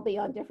would all be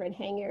on different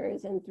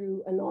hangers and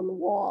on the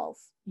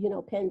walls, you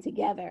know, pinned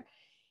together.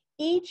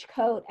 Each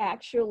coat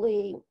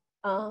actually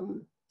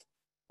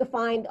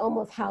defined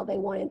almost how they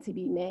wanted to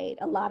be made.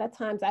 A lot of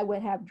times I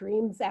would have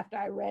dreams after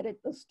I read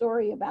the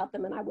story about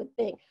them, and I would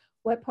think,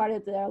 what part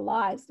of their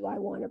lives do I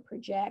want to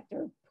project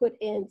or put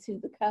into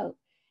the coat?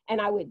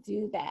 And I would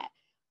do that.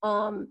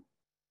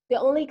 The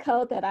only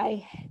coat that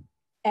I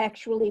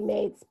actually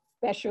made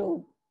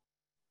special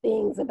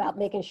things about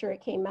making sure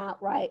it came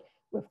out right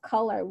with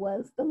color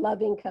was the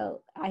loving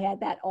coat. I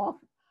had that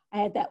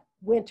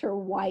winter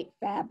white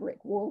fabric,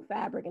 wool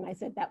fabric, and I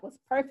said that was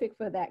perfect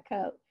for that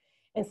coat.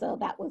 And so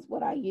that was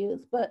what I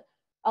used. But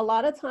a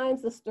lot of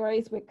times the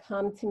stories would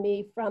come to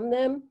me from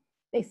them.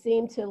 They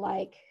seemed to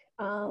like,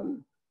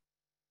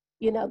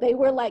 you know, they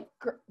were like,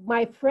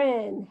 my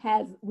friend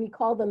we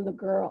call them the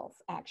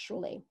girls,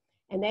 actually.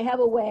 And they have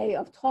a way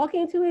of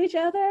talking to each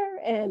other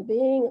and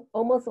being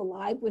almost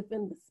alive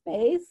within the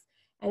space.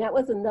 And that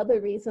was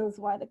another reason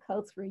why the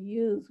coats were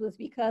used, was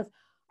because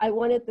I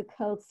wanted the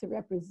coats to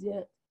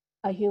represent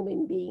a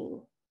human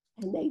being,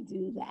 and they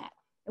do that.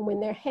 And when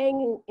they're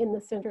hanging in the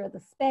center of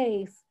the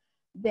space,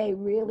 they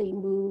really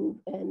move,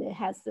 and it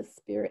has the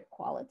spirit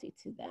quality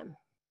to them.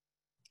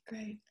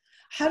 Great.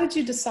 How did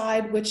you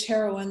decide which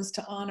heroines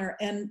to honor?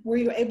 And were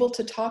you able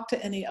to talk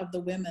to any of the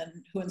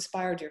women who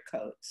inspired your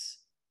coats?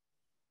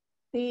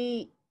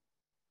 I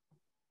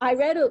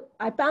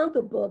found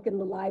the book in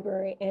the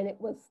library, and it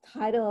was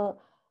titled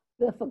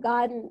The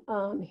Forgotten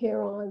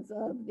Heroines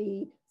of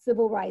the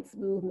Civil Rights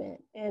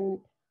Movement. And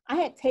I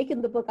had taken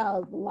the book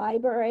out of the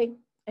library,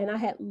 and I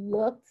had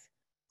looked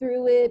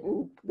through it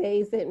and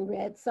gazed it and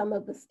read some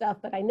of the stuff,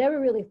 but I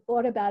never really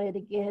thought about it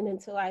again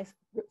until I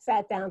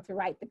sat down to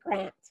write the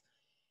grant.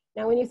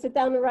 Now, when you sit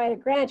down to write a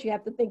grant, you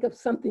have to think of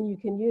something you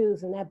can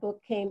use, and that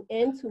book came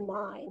into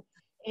mind,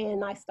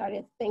 and I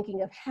started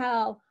thinking of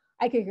how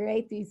I could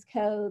create these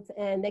codes,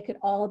 and they could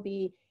all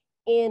be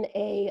in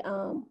a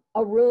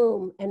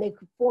room, and they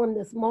could form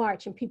this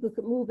march, and people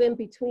could move in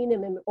between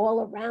them and all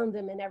around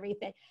them and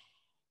everything.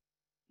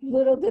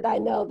 Little did I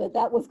know that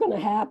that was going to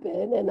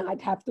happen, and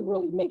I'd have to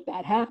really make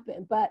that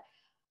happen. But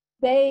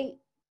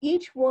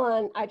each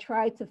one I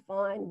tried to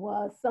find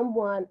was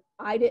someone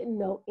I didn't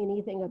know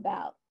anything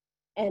about.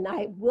 And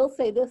I will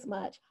say this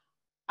much,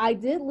 I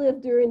did live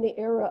during the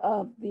era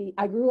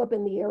I grew up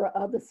in the era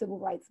of the Civil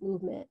Rights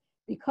Movement.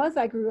 Because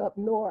I grew up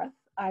north,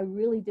 I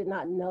really did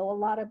not know a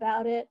lot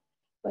about it.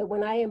 But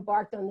when I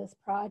embarked on this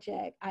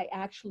project, I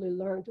actually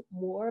learned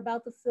more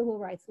about the Civil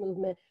Rights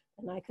Movement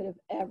than I could have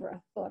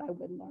ever thought I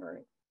would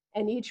learn.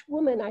 And each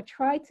woman I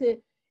tried to,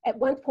 at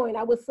one point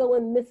I was so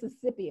in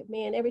Mississippi,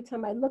 man, every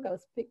time I look, I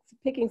was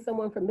picking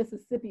someone from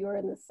Mississippi or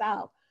in the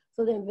South.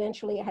 So then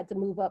eventually I had to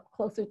move up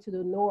closer to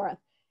the north.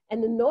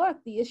 And the north,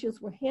 the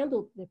issues were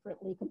handled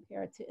differently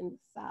compared to in the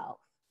South.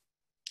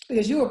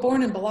 Because you were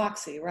born in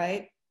Biloxi,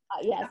 right?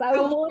 Yes.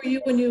 How old were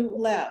you when you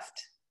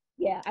left?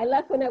 Yeah, I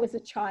left when I was a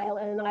child,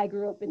 and I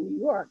grew up in New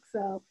York.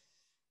 So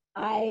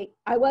I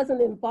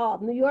wasn't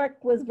involved. New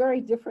York was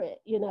very different,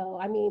 you know.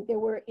 I mean, there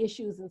were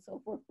issues and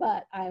so forth,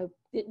 but I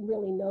didn't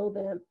really know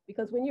them,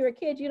 because when you're a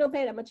kid, you don't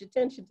pay that much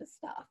attention to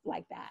stuff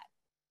like that.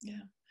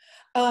 Yeah.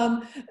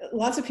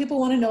 Lots of people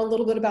want to know a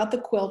little bit about the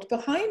quilt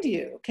behind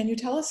you. Can you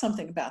tell us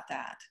something about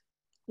that?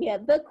 Yeah,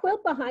 the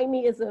quilt behind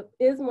me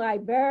is my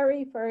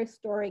very first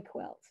story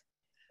quilt.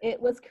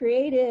 It was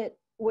created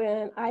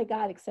when I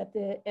got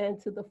accepted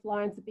into the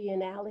Florence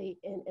Biennale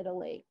in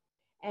Italy.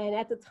 And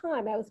at the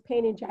time, I was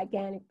painting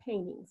gigantic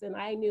paintings, and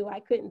I knew I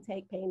couldn't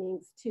take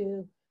paintings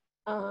to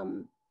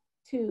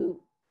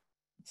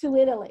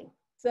Italy.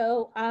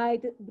 So I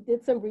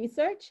did some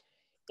research,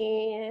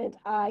 and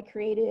I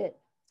created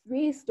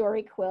 3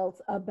 story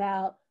quilts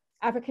about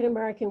African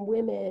American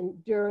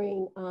women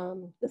during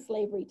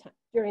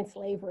during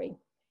slavery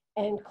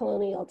and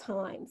colonial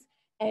times.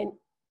 And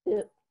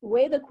the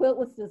way the quilt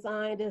was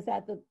designed is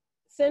at the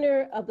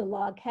center of the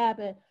log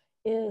cabin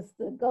is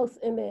the ghost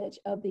image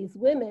of these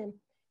women.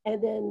 And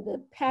then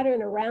the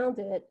pattern around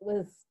it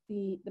was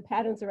the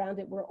patterns around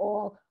it were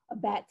all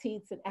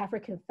batiks and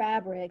African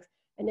fabrics.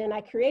 And then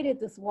I created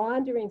this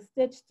wandering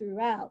stitch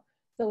throughout.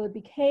 So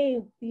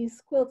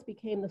these quilts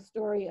became the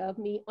story of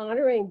me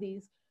honoring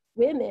these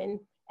women,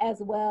 as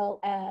well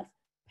as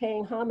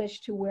paying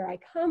homage to where I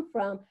come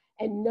from,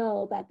 and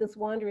know that this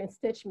wandering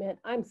stitch meant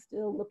I'm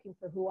still looking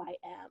for who I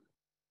am.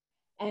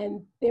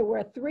 And there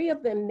were 3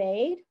 of them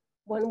made.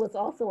 One was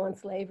also on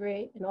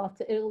slavery, and off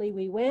to Italy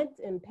we went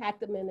and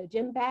packed them in a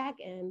gym bag,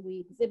 and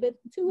we exhibit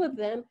 2 of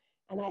them,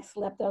 and I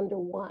slept under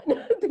one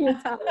the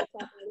entire time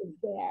I was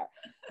there.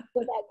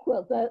 So that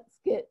quilt does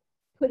get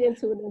put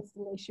into an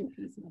installation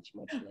piece much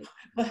later.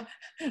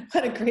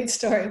 What a great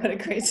story. What a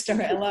great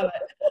story. I love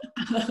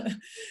it.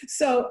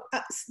 So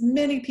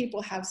many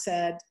people have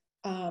said,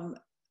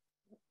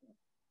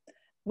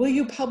 will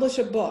you publish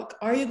a book?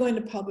 Are you going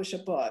to publish a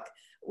book?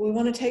 We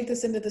want to take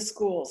this into the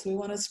schools. We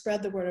want to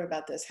spread the word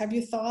about this. Have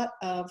you thought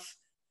of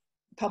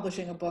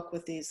publishing a book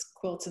with these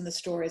quilts and the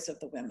stories of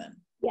the women?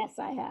 Yes,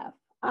 I have.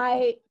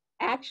 I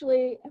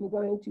actually am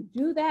going to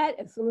do that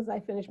as soon as I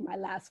finish my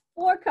last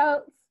 4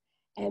 coats.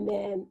 And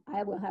then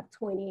I will have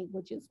 20,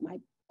 which is my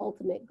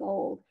ultimate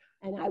goal.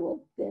 And I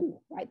will then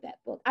write that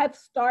book. I've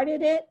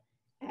started it.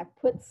 I've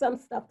put some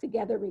stuff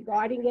together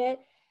regarding it,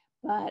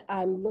 but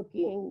I'm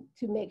looking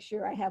to make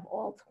sure I have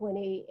all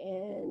 20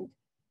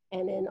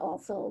 and then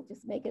also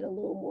just make it a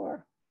little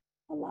more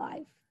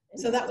alive.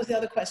 So that was the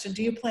other question.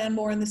 Do you plan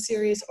more in the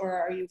series, or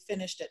are you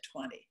finished at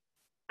 20?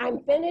 I'm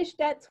finished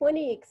at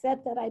 20,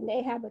 except that I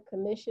may have a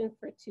commission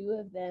for 2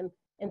 of them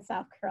in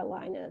South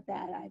Carolina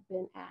that I've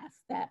been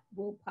asked that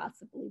will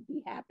possibly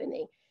be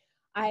happening.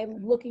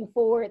 I'm looking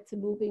forward to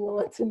moving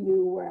on to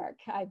new work.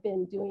 I've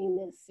been doing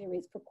this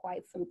series for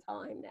quite some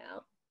time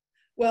now.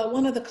 Well,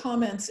 one of the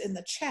comments in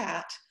the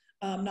chat,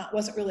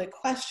 wasn't really a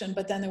question,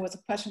 but then there was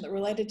a question that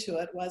related to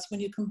it, was when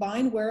you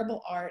combine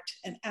wearable art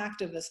and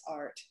activist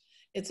art,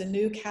 it's a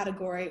new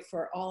category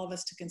for all of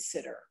us to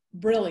consider.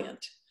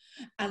 Brilliant.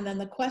 And then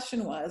the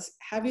question was,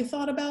 have you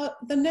thought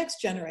about the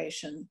next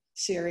generation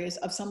series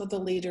of some of the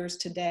leaders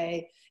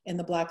today in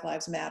the Black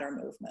Lives Matter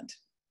movement?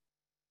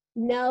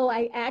 No,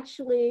 I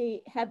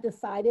actually have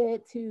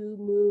decided to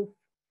move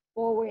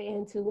forward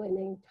into an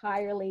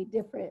entirely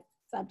different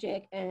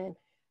subject, and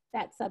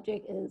that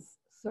subject is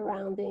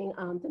surrounding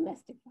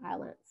domestic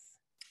violence.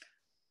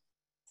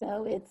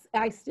 So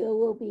I still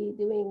will be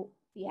doing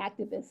the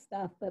activist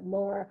stuff, but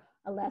more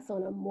or less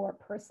on a more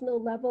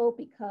personal level,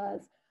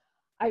 because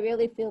I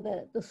really feel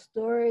that the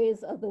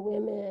stories of the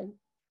women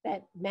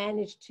that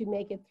managed to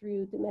make it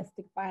through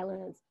domestic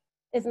violence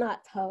is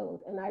not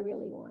told. And I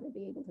really want to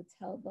be able to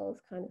tell those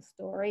kind of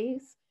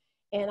stories.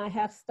 And I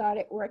have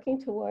started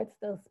working towards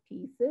those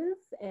pieces.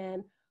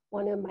 And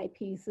one of my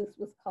pieces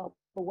was called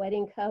The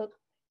Wedding Coat,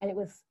 and it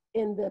was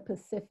in the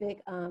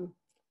Pacific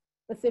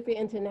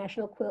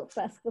International Quilt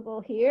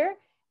Festival here.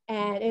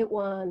 And it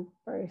won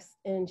first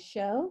in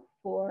show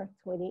for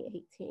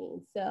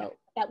 2018. So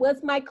that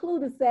was my clue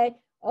to say,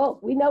 oh,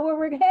 we know where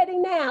we're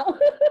heading now.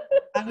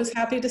 I was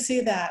happy to see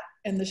that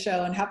in the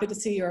show and happy to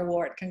see your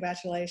award.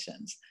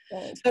 Congratulations.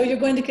 Thanks. So you're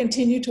going to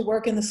continue to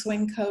work in the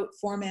swing coat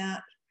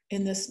format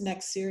in this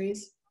next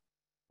series?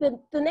 The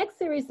next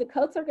series, the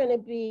coats are going to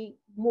be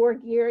more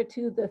geared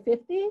to the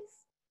 50s.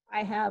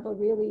 I have a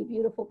really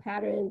beautiful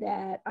pattern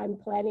that I'm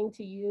planning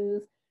to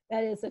use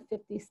that is a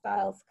 50s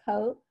styles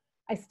coat.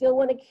 I still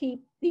want to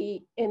keep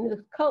the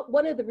coat.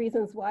 One of the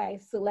reasons why I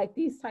select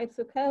these types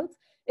of coats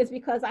is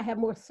because I have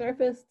more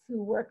surface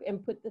to work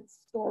and put the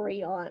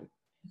story on.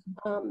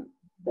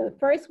 The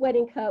first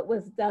wedding coat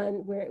was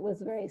done where it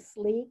was very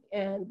sleek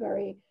and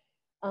very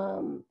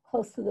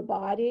close to the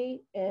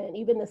body. And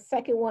even the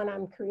second one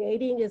I'm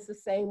creating is the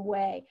same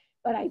way.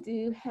 But I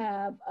do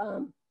have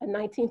a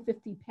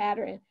 1950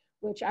 pattern,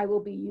 which I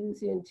will be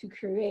using to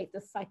create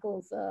the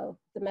cycles of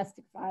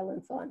domestic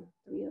violence on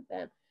 3 of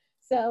them.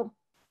 So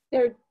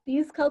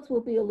these coats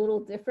will be a little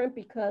different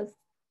because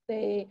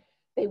they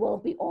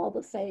won't be all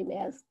the same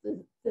as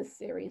this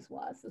series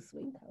was, the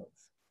swing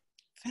coats.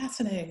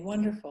 Fascinating,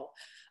 wonderful.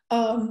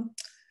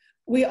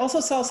 We also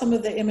saw some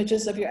of the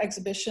images of your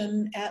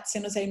exhibition at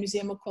San Jose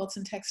Museum of Quilts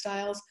and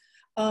Textiles.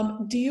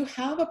 Do you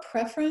have a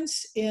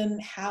preference in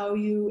how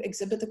you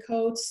exhibit the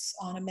coats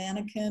on a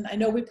mannequin? I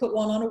know we put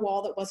one on a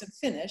wall that wasn't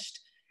finished,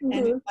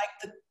 and you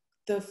like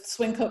the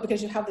swing coat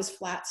because you have this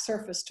flat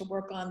surface to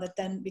work on that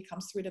then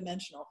becomes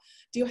three-dimensional.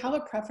 Do you have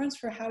a preference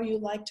for how you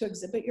like to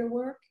exhibit your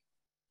work?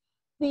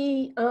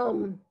 The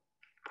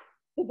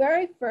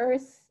very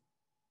first,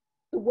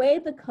 the way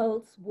the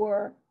coats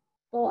were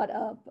thought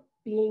of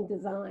being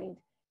designed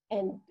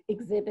and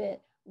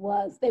exhibit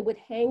was they would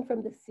hang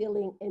from the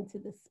ceiling into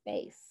the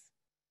space.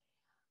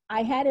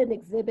 I had an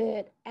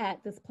exhibit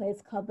at this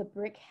place called the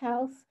Brick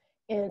House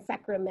in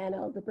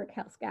Sacramento, the Brick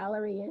House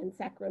Gallery in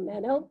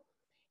Sacramento.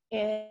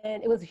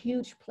 And it was a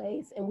huge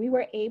place. And we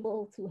were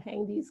able to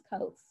hang these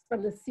coats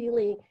from the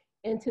ceiling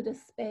into the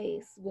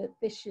space with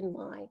fishing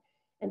line.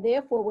 And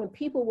therefore, when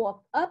people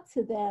walked up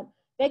to them,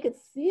 they could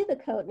see the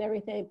coat and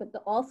everything, but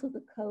also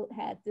the coat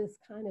had this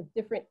kind of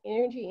different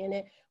energy in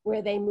it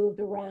where they moved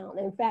around.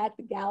 In fact,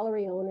 the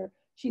gallery owner,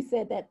 she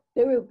said that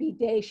there would be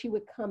days she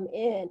would come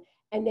in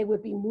and they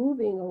would be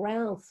moving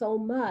around so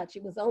much.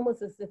 It was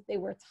almost as if they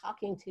were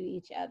talking to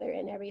each other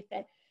and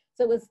everything.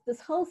 So it was this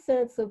whole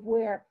sense of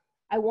where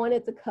I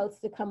wanted the coats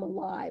to come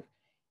alive.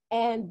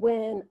 And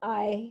when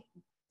I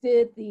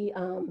did the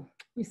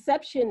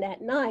reception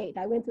that night,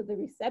 I went to the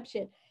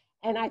reception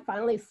and I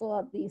finally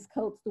saw these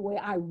coats the way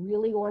I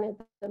really wanted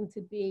them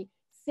to be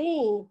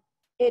seen.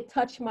 It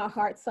touched my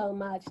heart so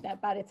much that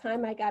by the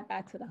time I got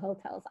back to the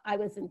hotels, I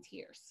was in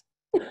tears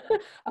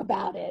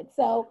about it.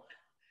 So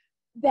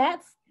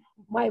that's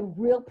my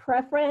real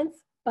preference.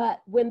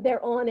 But when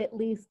they're on at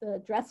least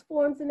the dress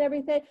forms and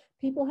everything,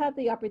 people have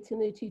the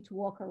opportunity to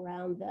walk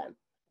around them.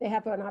 They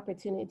have an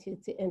opportunity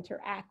to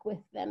interact with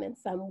them in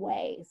some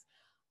ways.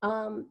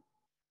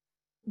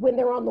 When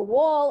they're on the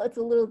wall, it's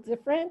a little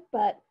different,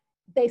 but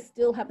they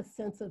still have a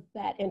sense of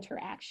that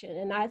interaction.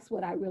 And that's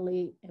what I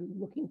really am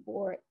looking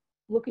for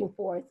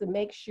is to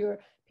make sure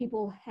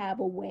people have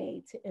a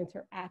way to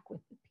interact with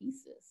the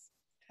pieces.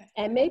 Okay.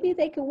 And maybe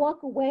they can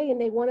walk away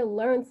and they want to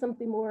learn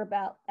something more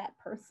about that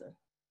person.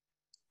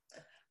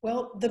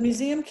 Well, the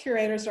museum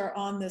curators are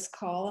on this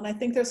call, and I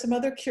think there's some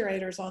other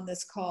curators on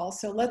this call.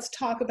 So let's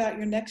talk about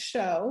your next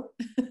show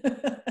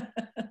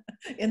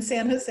in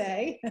San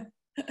Jose.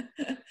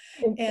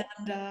 And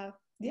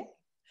yeah,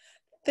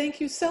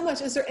 thank you so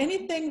much. Is there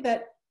anything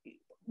that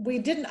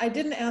I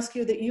didn't ask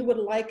you that you would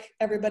like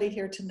everybody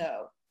here to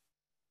know?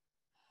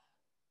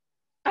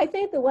 I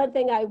think the one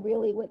thing I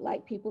really would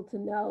like people to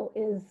know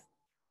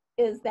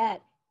is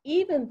that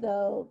even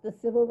though the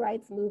civil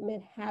rights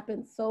movement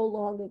happened so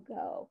long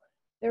ago,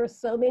 there are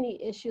so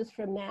many issues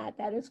from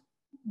that is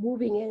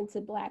moving into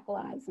Black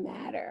Lives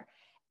Matter.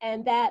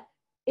 And that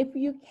if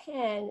you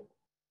can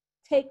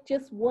take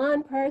just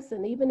one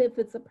person, even if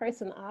it's a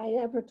person I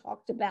never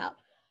talked about,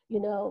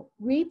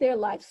 read their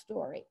life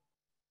story.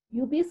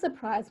 You'll be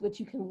surprised what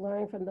you can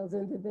learn from those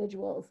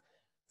individuals.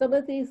 Some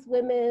of these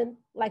women,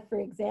 like for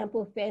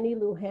example, Fannie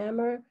Lou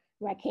Hamer,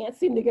 who I can't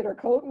seem to get her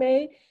coat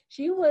made,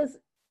 she was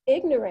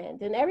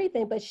ignorant and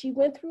everything, but she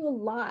went through a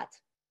lot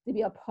to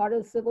be a part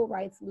of the civil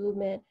rights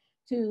movement,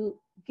 to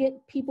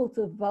get people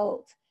to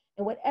vote.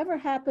 And whatever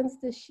happens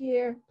this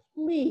year,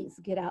 please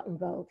get out and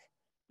vote.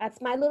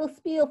 That's my little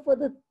spiel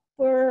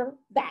for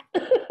that.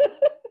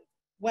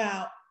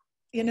 Wow.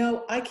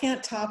 I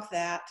can't top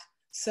that.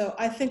 So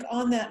I think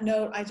on that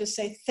note, I just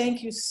say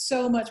thank you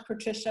so much,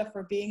 Patricia,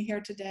 for being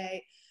here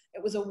today.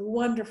 It was a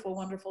wonderful,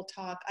 wonderful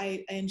talk.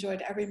 I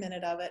enjoyed every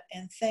minute of it.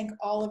 And thank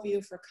all of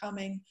you for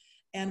coming.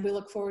 And we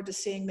look forward to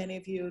seeing many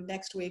of you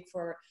next week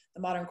for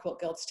the Modern Quilt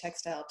Guild's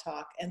Textile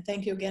Talk. And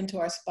thank you again to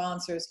our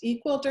sponsors,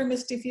 eQuilter,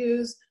 Misty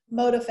Fuse,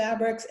 Moda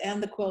Fabrics,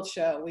 and the Quilt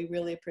Show. We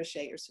really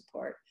appreciate your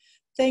support.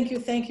 Thank you,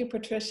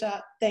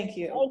 Patricia. Thank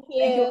you. Thank you.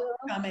 Thank you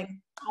for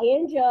coming. I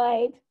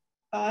enjoyed.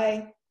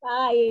 Bye.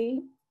 Bye.